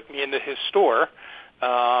 he took me into his store.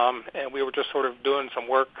 And we were just sort of doing some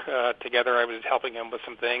work together. I was helping him with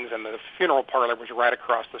some things, and the funeral parlor was right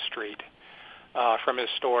across the street from his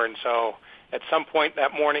store. And so at some point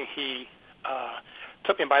that morning, he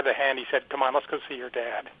took me by the hand. He said, "Come on, let's go see your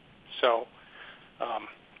dad." So,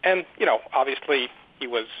 obviously he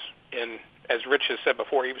was in, as Rich has said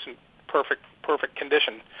before, he was in perfect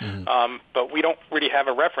condition. Mm-hmm. But we don't really have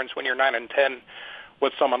a reference when you're 9 and 10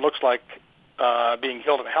 what someone looks like being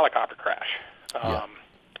killed in a helicopter crash.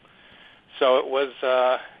 So it was,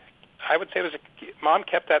 I would say Mom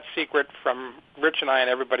kept that secret from Rich and I and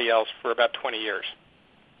everybody else for about 20 years.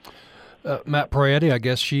 Matt Proietti, I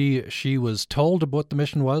guess she was told what the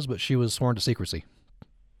mission was, but she was sworn to secrecy.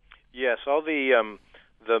 Yes, all the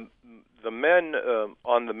men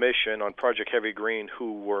on the mission on Project Heavy Green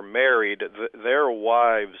who were married, their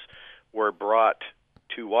wives were brought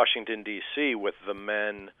to Washington, D.C. with the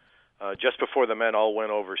men just before the men all went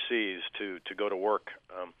overseas to go to work.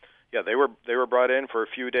 They were brought in for a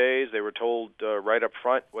few days. They were told right up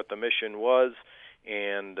front what the mission was,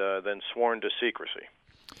 and then sworn to secrecy.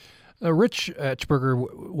 Rich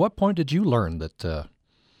Etchberger, what point did you learn that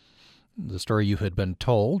the story you had been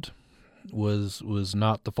told was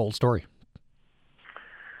not the full story?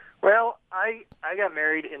 Well, I got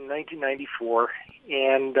married in 1994,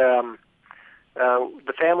 and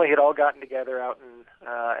the family had all gotten together out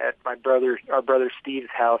at our brother Steve's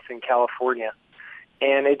house in California.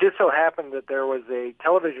 And it just so happened that there was a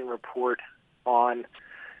television report on.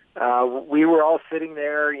 We were all sitting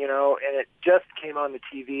there, and it just came on the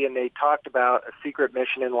TV, and they talked about a secret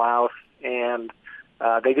mission in Laos, and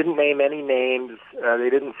they didn't name any names. They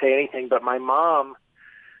didn't say anything, but my mom,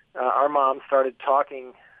 our mom, started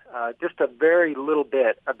talking just a very little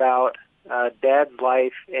bit about Dad's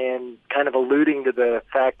life and kind of alluding to the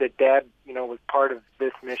fact that Dad, was part of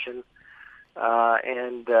this mission.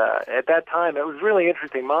 And at that time, it was really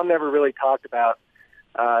interesting. Mom never really talked about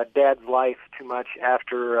Dad's life too much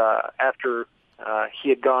after he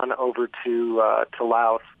had gone over to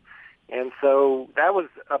Laos. And so that was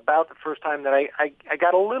about the first time that I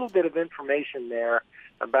got a little bit of information there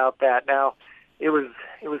about that. Now, it was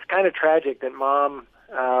kind of tragic that Mom,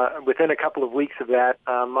 within a couple of weeks of that,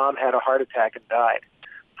 Mom had a heart attack and died.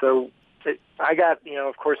 So I got,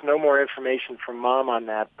 of course, no more information from Mom on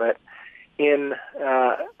that. But I've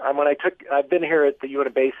been here at the Uinta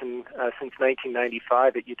Basin since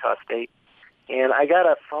 1995 at Utah State, and I got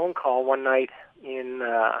a phone call one night in,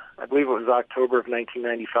 I believe it was October of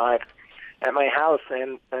 1995, at my house,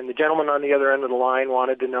 and the gentleman on the other end of the line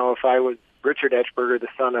wanted to know if I was Richard Etchberger, the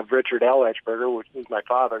son of Richard L. Etchberger, which is my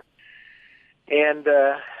father. And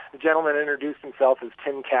the gentleman introduced himself as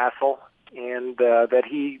Tim Castle, and that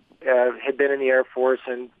he had been in the Air Force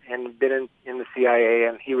and been in the CIA,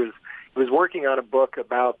 and he was working on a book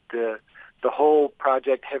about the whole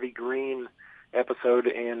Project Heavy Green episode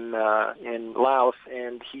in Laos.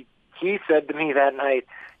 And he said to me that night,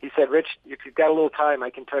 he said, "Rich, if you've got a little time, I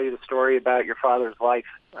can tell you the story about your father's life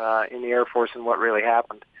in the Air Force and what really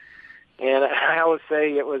happened." And I always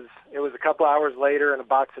say it was a couple hours later and a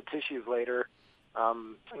box of tissues later,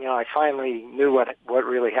 I finally knew what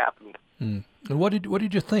really happened. Mm. And what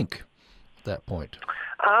did you think at that point?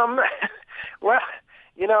 Well,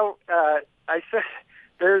 I said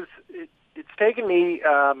it's taken me,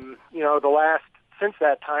 since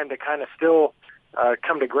that time to kind of still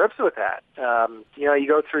come to grips with that. You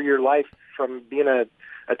go through your life from being a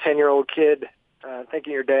 10-year-old kid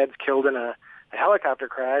thinking your dad's killed in a helicopter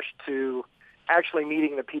crash to actually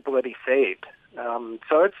meeting the people that he saved.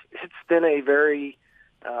 So it's been a very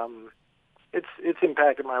it's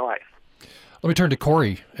impacted my life. Let me turn to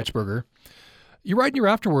Corey Etchberger. You write in your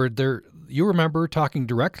afterword there, you remember talking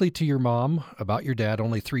directly to your mom about your dad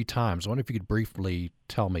only 3 times. I wonder if you could briefly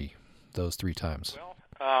tell me those 3 times.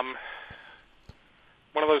 Well,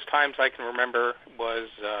 one of those times I can remember was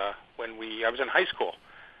when I was in high school.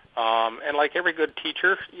 And like every good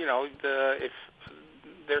teacher, if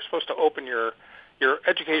they're supposed to open your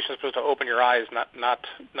education is supposed to open your eyes, not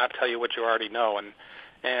tell you what you already know.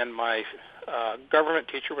 And my government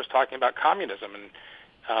teacher was talking about communism, and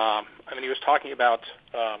he was talking about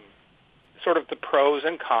sort of the pros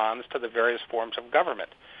and cons to the various forms of government.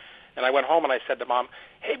 And I went home and I said to Mom,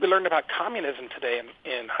 "Hey, we learned about communism today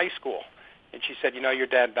in high school." And she said, "Your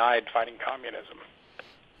dad died fighting communism."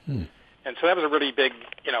 And so that was a really big,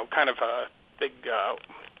 kind of a big,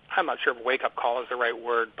 I'm not sure if wake-up call is the right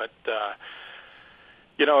word, but,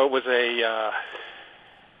 it was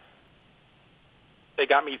it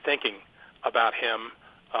got me thinking about him,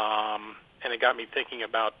 and it got me thinking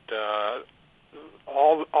about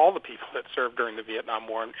all the people that served during the Vietnam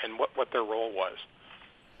War and what their role was.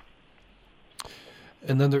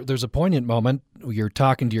 And then there's a poignant moment. You're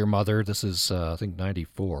talking to your mother. This is, I think,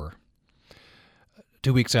 94.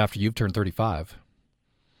 2 weeks after you've turned 35.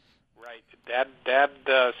 Right. Dad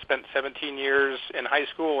spent 17 years in high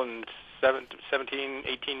school and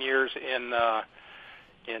 18 years in the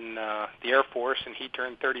Air Force, and he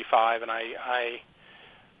turned 35. And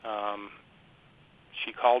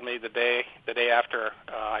she called me the day after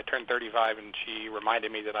I turned 35, and she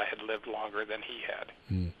reminded me that I had lived longer than he had.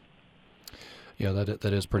 Mm. Yeah, that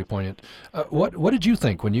is pretty poignant. What did you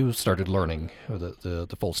think when you started learning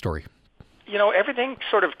the full story? Everything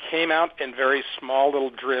sort of came out in very small little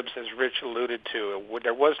dribs, as Rich alluded to.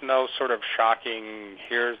 There was no sort of shocking,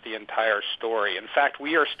 here's the entire story. In fact,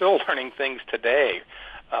 we are still learning things today.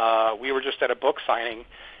 We were just at a book signing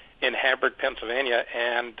in Hamburg, Pennsylvania,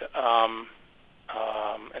 and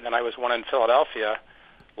then I was one in Philadelphia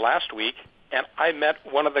last week. And I met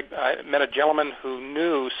a gentleman who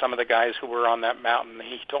knew some of the guys who were on that mountain.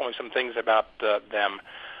 He told me some things about them.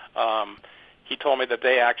 He told me that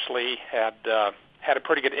they actually had a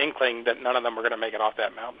pretty good inkling that none of them were going to make it off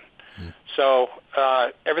that mountain. Mm. So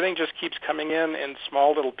everything just keeps coming in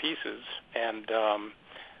small little pieces, and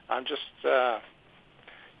I'm just, so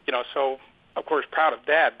of course proud of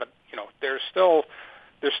Dad. But there's still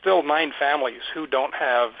 9 families who don't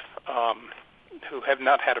have. Who have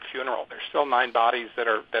not had a funeral. There's still 9 bodies that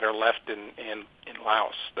are left in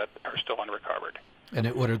Laos that are still unrecovered. And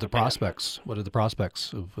what are the prospects? What are the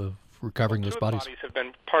prospects of recovering those bodies? 2 of the bodies have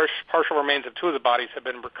been partial remains of 2 of the bodies have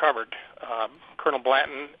been recovered. Colonel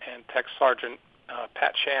Blanton and Tech Sergeant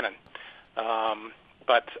Pat Shannon.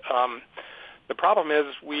 But the problem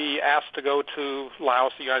is we asked to go to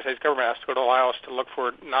Laos. The United States government asked to go to Laos to look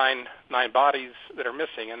for nine bodies that are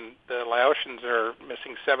missing, and the Laotians are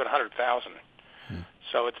missing 700,000.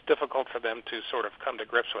 So it's difficult for them to sort of come to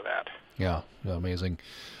grips with that. Yeah, amazing.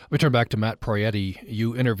 We turn back to Matt Proietti.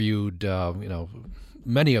 You interviewed,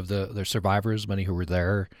 many of the survivors, many who were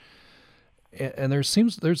there. And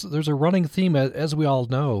there's a running theme, as we all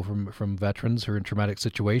know from veterans who are in traumatic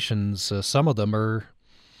situations. Some of them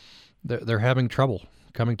they're having trouble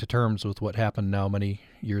coming to terms with what happened now many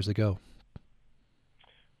years ago.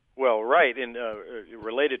 Well, right, and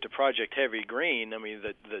related to Project Heavy Green, I mean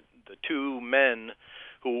the two men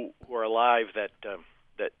who were alive that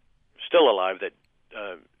still alive that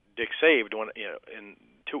Dick saved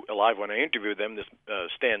alive when I interviewed them. This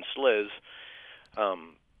Stan Sliz,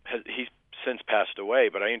 he's since passed away,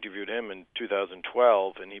 but I interviewed him in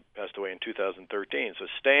 2012, and he passed away in 2013. So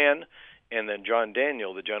Stan and then John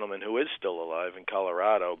Daniel, the gentleman who is still alive in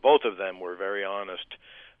Colorado, both of them were very honest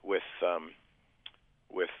with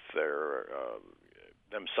their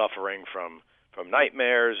them suffering from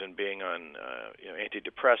nightmares and being on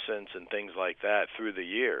antidepressants and things like that through the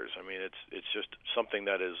years. I mean, it's just something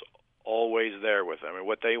that is always there with them. I mean,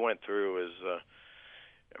 what they went through is,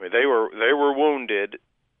 they were wounded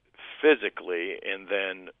physically, and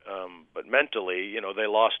then, but mentally, they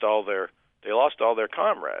lost all their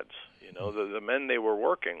comrades. The men they were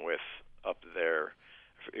working with up there.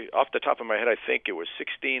 Off the top of my head, I think it was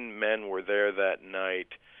 16 men were there that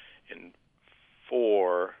night, and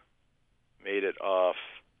 4 made it off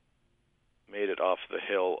the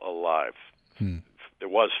hill alive. There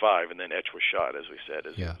was 5, and then Etch was shot, as we said,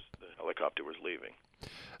 as the helicopter was leaving.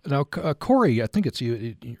 Now, Corey, I think it's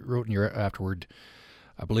you wrote in your afterward,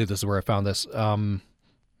 I believe this is where I found this,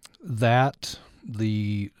 this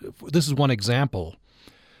is one example.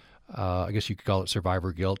 I guess you could call it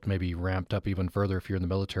survivor guilt, maybe ramped up even further if you're in the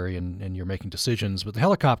military and you're making decisions. But the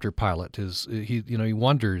helicopter pilot he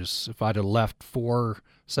wonders, if I'd have left 4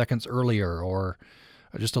 seconds earlier or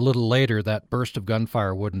just a little later, that burst of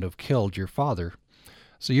gunfire wouldn't have killed your father.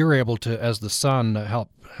 So you're able to, as the son, help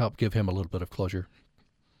give him a little bit of closure.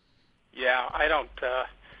 Yeah, I don't.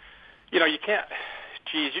 You can't.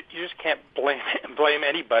 Geez, you just can't blame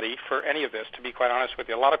anybody for any of this. To be quite honest with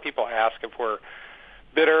you, a lot of people ask if we're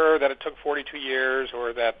bitter that it took 42 years,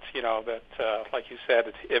 or that like you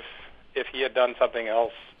said, if he had done something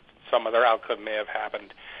else, some other outcome may have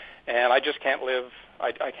happened. And I just can't live.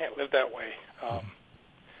 I can't live that way.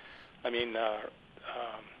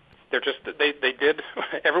 They're just they did.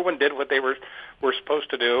 Everyone did what they were supposed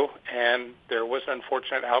to do, and there was an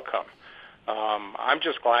unfortunate outcome. I'm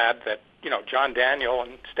just glad that John Daniel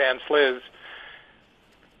and Stan Sliz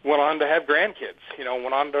went on to have grandkids,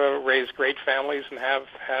 went on to raise great families and have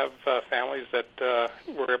families that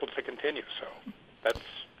were able to continue. So that's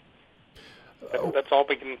all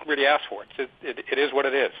we can really ask for. It is what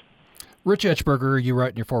it is. Rich Etchberger, you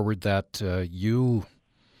write in your foreword that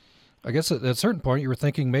I guess at a certain point you were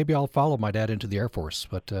thinking, maybe I'll follow my dad into the Air Force,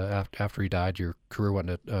 but after he died, your career went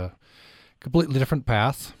a completely different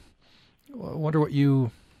path. I wonder what your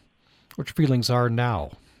feelings are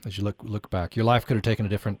now as you look back. Your life could have taken a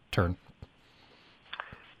different turn.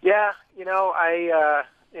 Yeah, and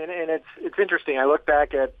it's interesting. I look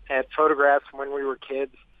back at photographs from when we were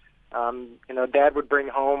kids. Dad would bring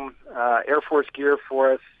home Air Force gear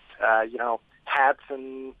for us, hats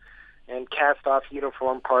and cast-off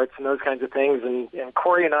uniform parts and those kinds of things. And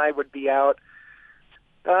Corey and I would be out,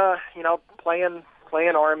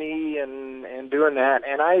 playing Army and doing that.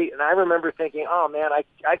 And I remember thinking, oh man, I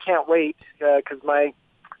can't wait, because my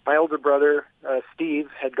older brother Steve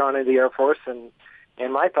had gone into the Air Force, and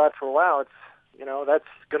my thought for a while, it's that's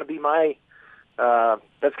going to be my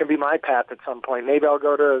path at some point. Maybe I'll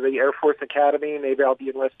go to the Air Force Academy. Maybe I'll be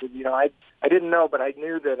enlisted. I didn't know, but I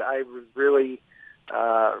knew that I was really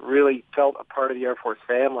felt a part of the Air Force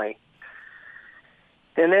family.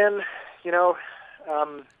 And then,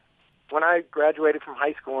 when I graduated from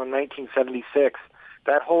high school in 1976,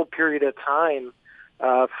 that whole period of time,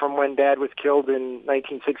 from when Dad was killed in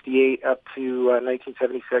 1968 up to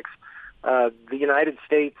 1976, the United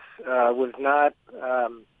States was not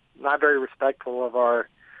very respectful of our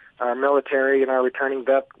military and our returning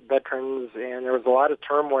veterans, and there was a lot of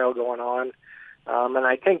turmoil going on. And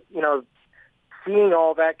I think, seeing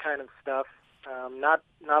all that kind of stuff, not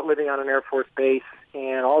living on an Air Force base,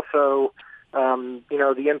 and also,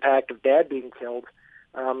 the impact of Dad being killed,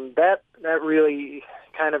 that really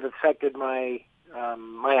kind of affected my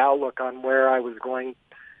outlook on where I was going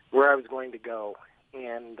to go.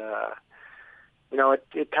 And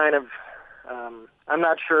it kind of, I'm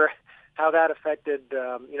not sure how that affected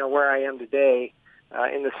where I am today,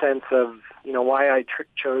 in the sense of why I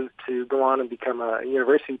chose to go on and become a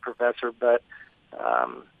university professor, but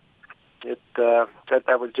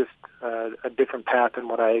that was just a different path than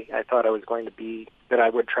what I thought I was going to be, that I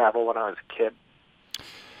would travel when I was a kid.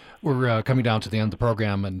 We're coming down to the end of the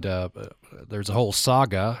program, and there's a whole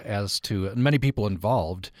saga as to many people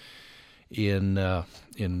involved in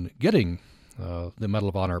getting the Medal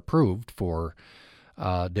of Honor approved for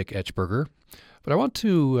Dick Etchberger. But I want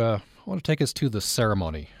to take us to the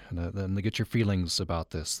ceremony and to get your feelings about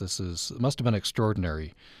this. It must have been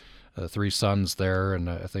extraordinary. 3 sons there, and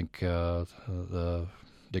I think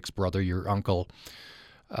Dick's brother, your uncle.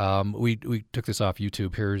 We took this off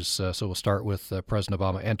YouTube. So we'll start with President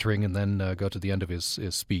Obama entering, and then go to the end of his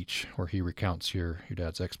speech where he recounts your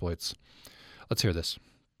dad's exploits. Let's hear this.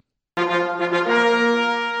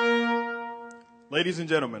 Ladies and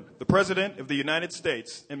gentlemen, the President of the United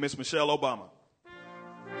States and Miss Michelle Obama.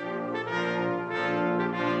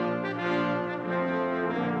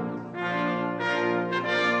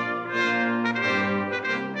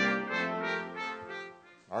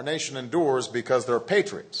 Our nation endures because there are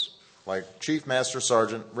patriots like Chief Master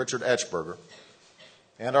Sergeant Richard Etchberger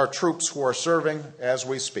and our troops who are serving as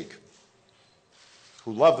we speak,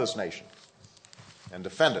 who love this nation and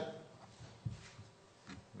defend it.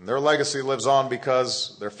 And their legacy lives on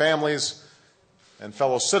because their families and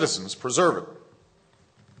fellow citizens preserve it.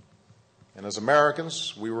 And as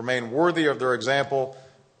Americans, we remain worthy of their example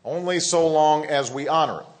only so long as we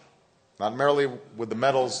honor it, not merely with the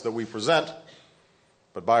medals that we present,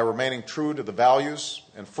 but by remaining true to the values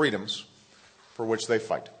and freedoms for which they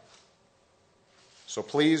fight. So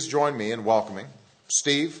please join me in welcoming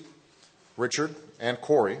Steve, Richard, and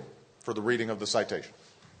Corey for the reading of the citation.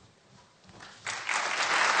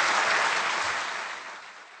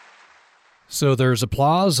 So there's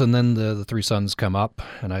applause, and then the 3 sons come up,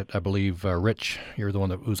 and I believe, Rich, you're the one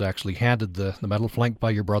who's actually handed the medal, flanked by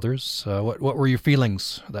your brothers. What were your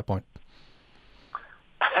feelings at that point?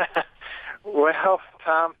 Well,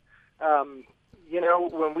 Tom,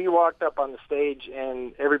 when we walked up on the stage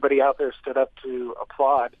and everybody out there stood up to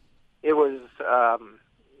applaud, it was,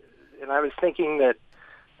 and I was thinking that,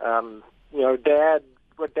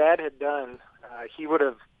 what Dad had done, he would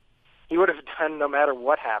have done no matter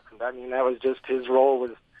what happened. I mean, that was just his role,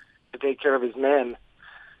 was to take care of his men.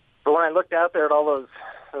 But when I looked out there at all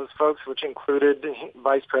those folks, which included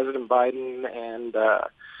Vice President Biden and the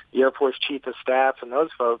Air Force Chief of Staff and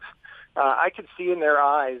those folks, I could see in their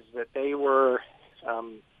eyes that they were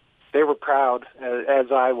proud,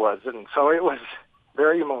 as I was, and so it was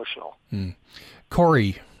very emotional.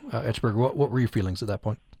 Corey Etchberger, what were your feelings at that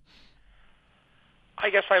point? I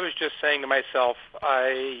guess I was just saying to myself,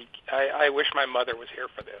 I wish my mother was here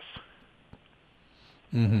for this.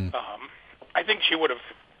 Mm-hmm. I think she would have,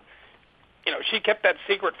 she kept that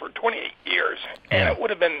secret for 28 years, and it would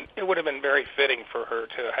have been very fitting for her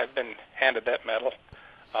to have been handed that medal.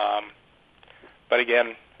 But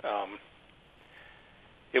again,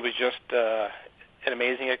 it was just an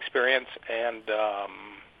amazing experience, and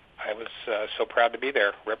I was so proud to be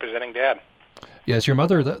there representing Dad. Yes, your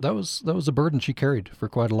mother, that was a burden she carried for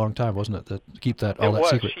quite a long time, wasn't it? To keep that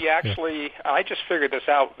secret. She actually, I just figured this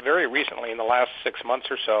out very recently in the last 6 months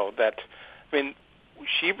or so,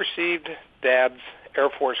 she received Dad's Air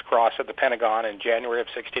Force Cross at the Pentagon in January of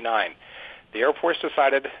 '69. The Air Force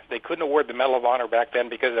decided they couldn't award the Medal of Honor back then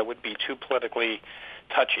because it would be too politically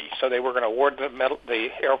touchy. So they were going to award the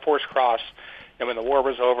Air Force Cross, and when the war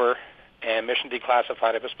was over and mission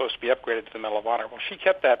declassified, it was supposed to be upgraded to the Medal of Honor. Well, she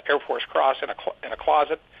kept that Air Force Cross in a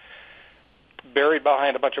closet, buried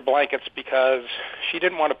behind a bunch of blankets, because she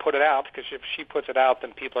didn't want to put it out, because if she puts it out,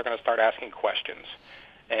 then people are going to start asking questions.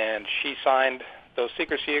 And she signed those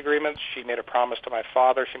secrecy agreements. She made a promise to my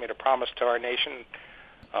father. She made a promise to our nation,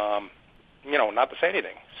 not to say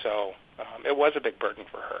anything. So it was a big burden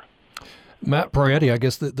for her. Matt Proietti, I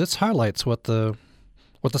guess this highlights what the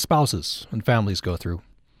spouses and families go through.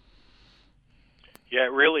 Yeah,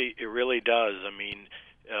 it really does. I mean,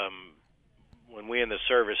 when we in the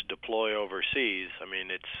service deploy overseas,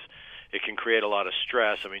 it can create a lot of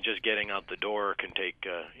stress. I mean, just getting out the door can take,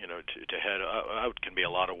 to head out can be a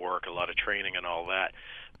lot of work, a lot of training, and all that.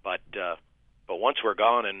 But once we're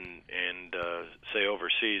gone and say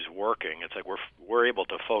overseas working, it's like we're able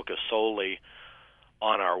to focus solely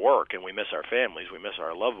on our work, and we miss our families, we miss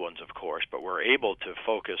our loved ones, of course, but we're able to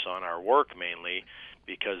focus on our work mainly,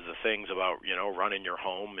 because the things about running your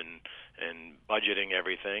home and budgeting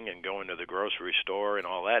everything and going to the grocery store and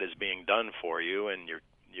all that is being done for you, and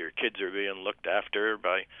your kids are being looked after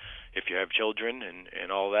by, if you have children,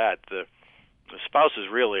 and all that. The spouses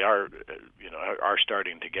really are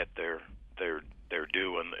starting to get their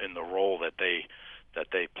due in the role that they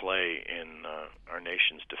play in our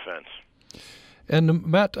nation's defense. And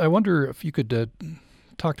Matt, I wonder if you could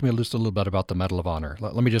talk to me just a little bit about the Medal of Honor.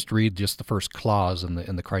 Let me just read just the first clause in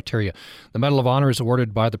the criteria. The Medal of Honor is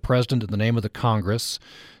awarded by the President in the name of the Congress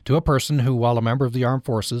to a person who, while a member of the armed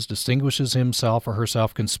forces, distinguishes himself or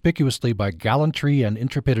herself conspicuously by gallantry and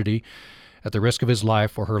intrepidity at the risk of his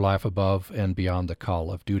life or her life above and beyond the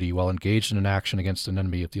call of duty while engaged in an action against an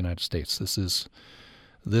enemy of the United States. This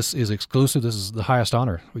is exclusive. This is the highest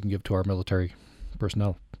honor we can give to our military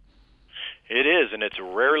personnel. It is, and it's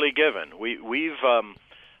rarely given.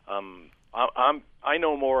 I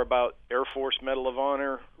know more about Air Force Medal of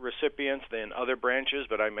Honor recipients than other branches,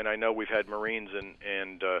 but I know we've had Marines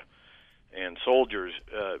and soldiers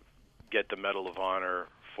get the Medal of Honor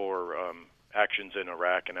for actions in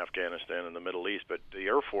Iraq and Afghanistan and the Middle East, but the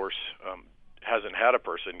Air Force hasn't had a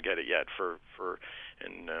person get it yet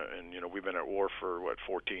and we've been at war for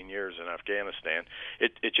 14 years in Afghanistan.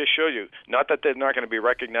 It just shows you, not that they're not going to be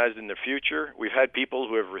recognized in the future. We've had people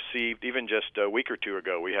who have received, even just a week or two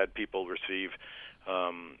ago, we had people receive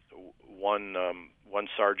one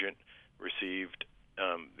sergeant received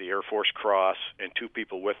the Air Force Cross, and two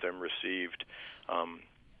people with them received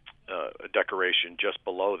a decoration just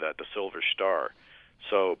below that, the Silver Star.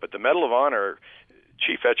 So, but the Medal of Honor,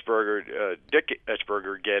 Chief Etchberger, Dick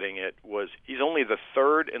Etchberger getting it, he's only the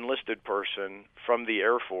third enlisted person from the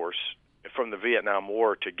Air Force, from the Vietnam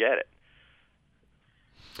War, to get it.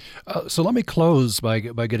 So let me close by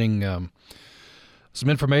getting some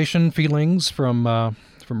information, feelings from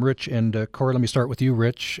Rich and Corey. Let me start with you,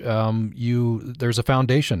 Rich. There's a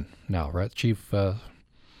foundation now, right? Chief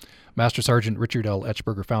Master Sergeant Richard L.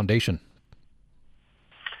 Etchberger Foundation.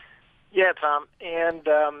 Yeah, Tom, and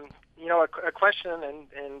a question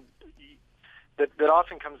and that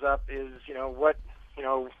often comes up is, weren't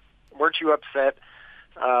you upset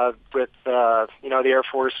with the Air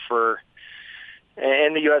Force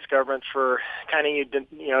and the U.S. government for kind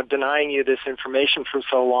of denying you this information for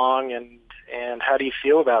so long, and how do you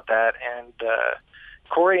feel about that? And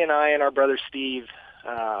Corey and I and our brother Steve,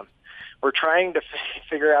 we're trying to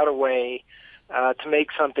figure out a way to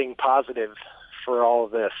make something positive for all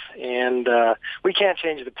of this. And we can't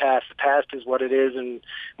change the past. The past is what it is, and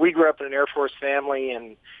we grew up in an Air Force family,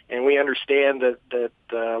 and we understand that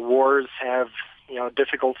wars have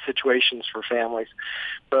difficult situations for families.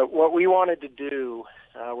 But what we wanted to do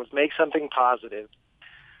was make something positive.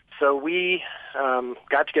 So we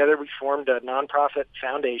got together, we formed a nonprofit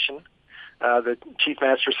foundation, the Chief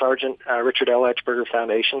Master Sergeant Richard L. Etchberger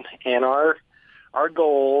Foundation, and our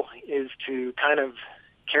goal is to kind of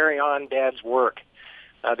carry on Dad's work,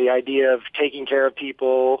 the idea of taking care of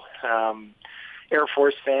people, Air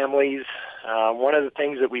Force families. One of the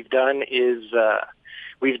things that we've done is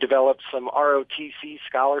we've developed some ROTC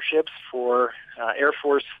scholarships for Air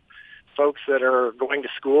Force folks that are going to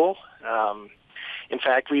school. In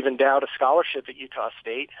fact, we've endowed a scholarship at Utah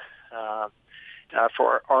State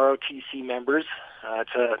for ROTC members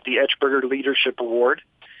to the Etchberger Leadership Award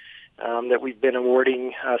that we've been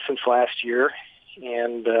awarding since last year.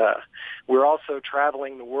 And we're also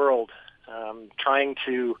traveling the world trying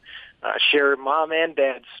to share Mom and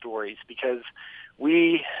Dad's stories, because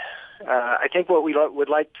I think what we would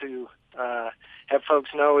like to have folks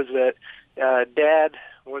know is that Dad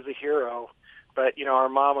was a hero, but our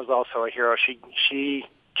mom was also a hero. She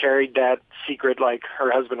carried that secret like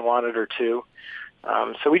her husband wanted her to.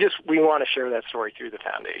 So we want to share that story through the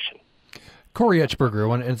foundation. Corey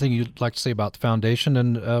Etchberger, anything you'd like to say about the foundation,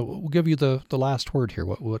 and we'll give you the last word here.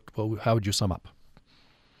 How would you sum up?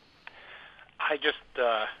 I just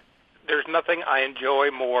there's nothing I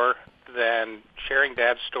enjoy more than sharing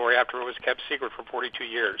Dad's story after it was kept secret for 42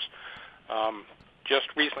 years. Just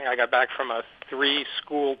recently, I got back from a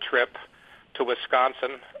 3-school trip to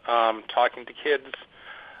Wisconsin, talking to kids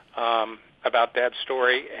about Dad's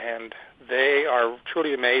story, and they are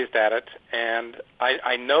truly amazed at it. And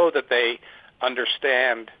I know that they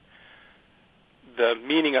understand the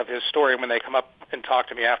meaning of his story when they come up and talk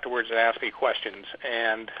to me afterwards and ask me questions.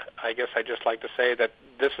 And I guess I just like to say that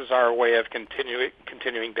this is our way of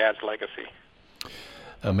continuing Dad's legacy.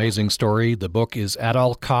 Amazing story. The book is At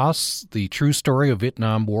All Costs, the true story of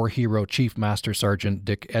Vietnam War hero Chief Master Sergeant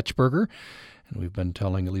Dick Etchberger. And we've been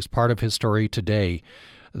telling at least part of his story today.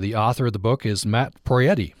 The author of the book is Matt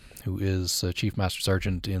Proietti, who is Chief Master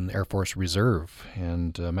Sergeant in Air Force Reserve.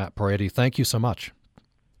 And Matt Proietti, thank you so much.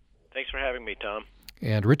 Thanks for having me, Tom.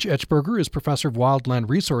 And Rich Etchberger is Professor of Wildland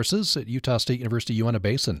Resources at Utah State University, Uinta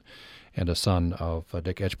Basin, and a son of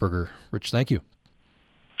Dick Etchberger. Rich, thank you.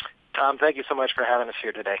 Tom, thank you so much for having us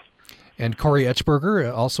here today. And Corey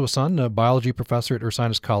Etchberger, also a son, a biology professor at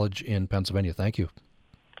Ursinus College in Pennsylvania. Thank you.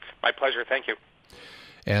 My pleasure. Thank you.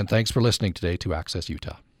 And thanks for listening today to Access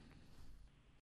Utah.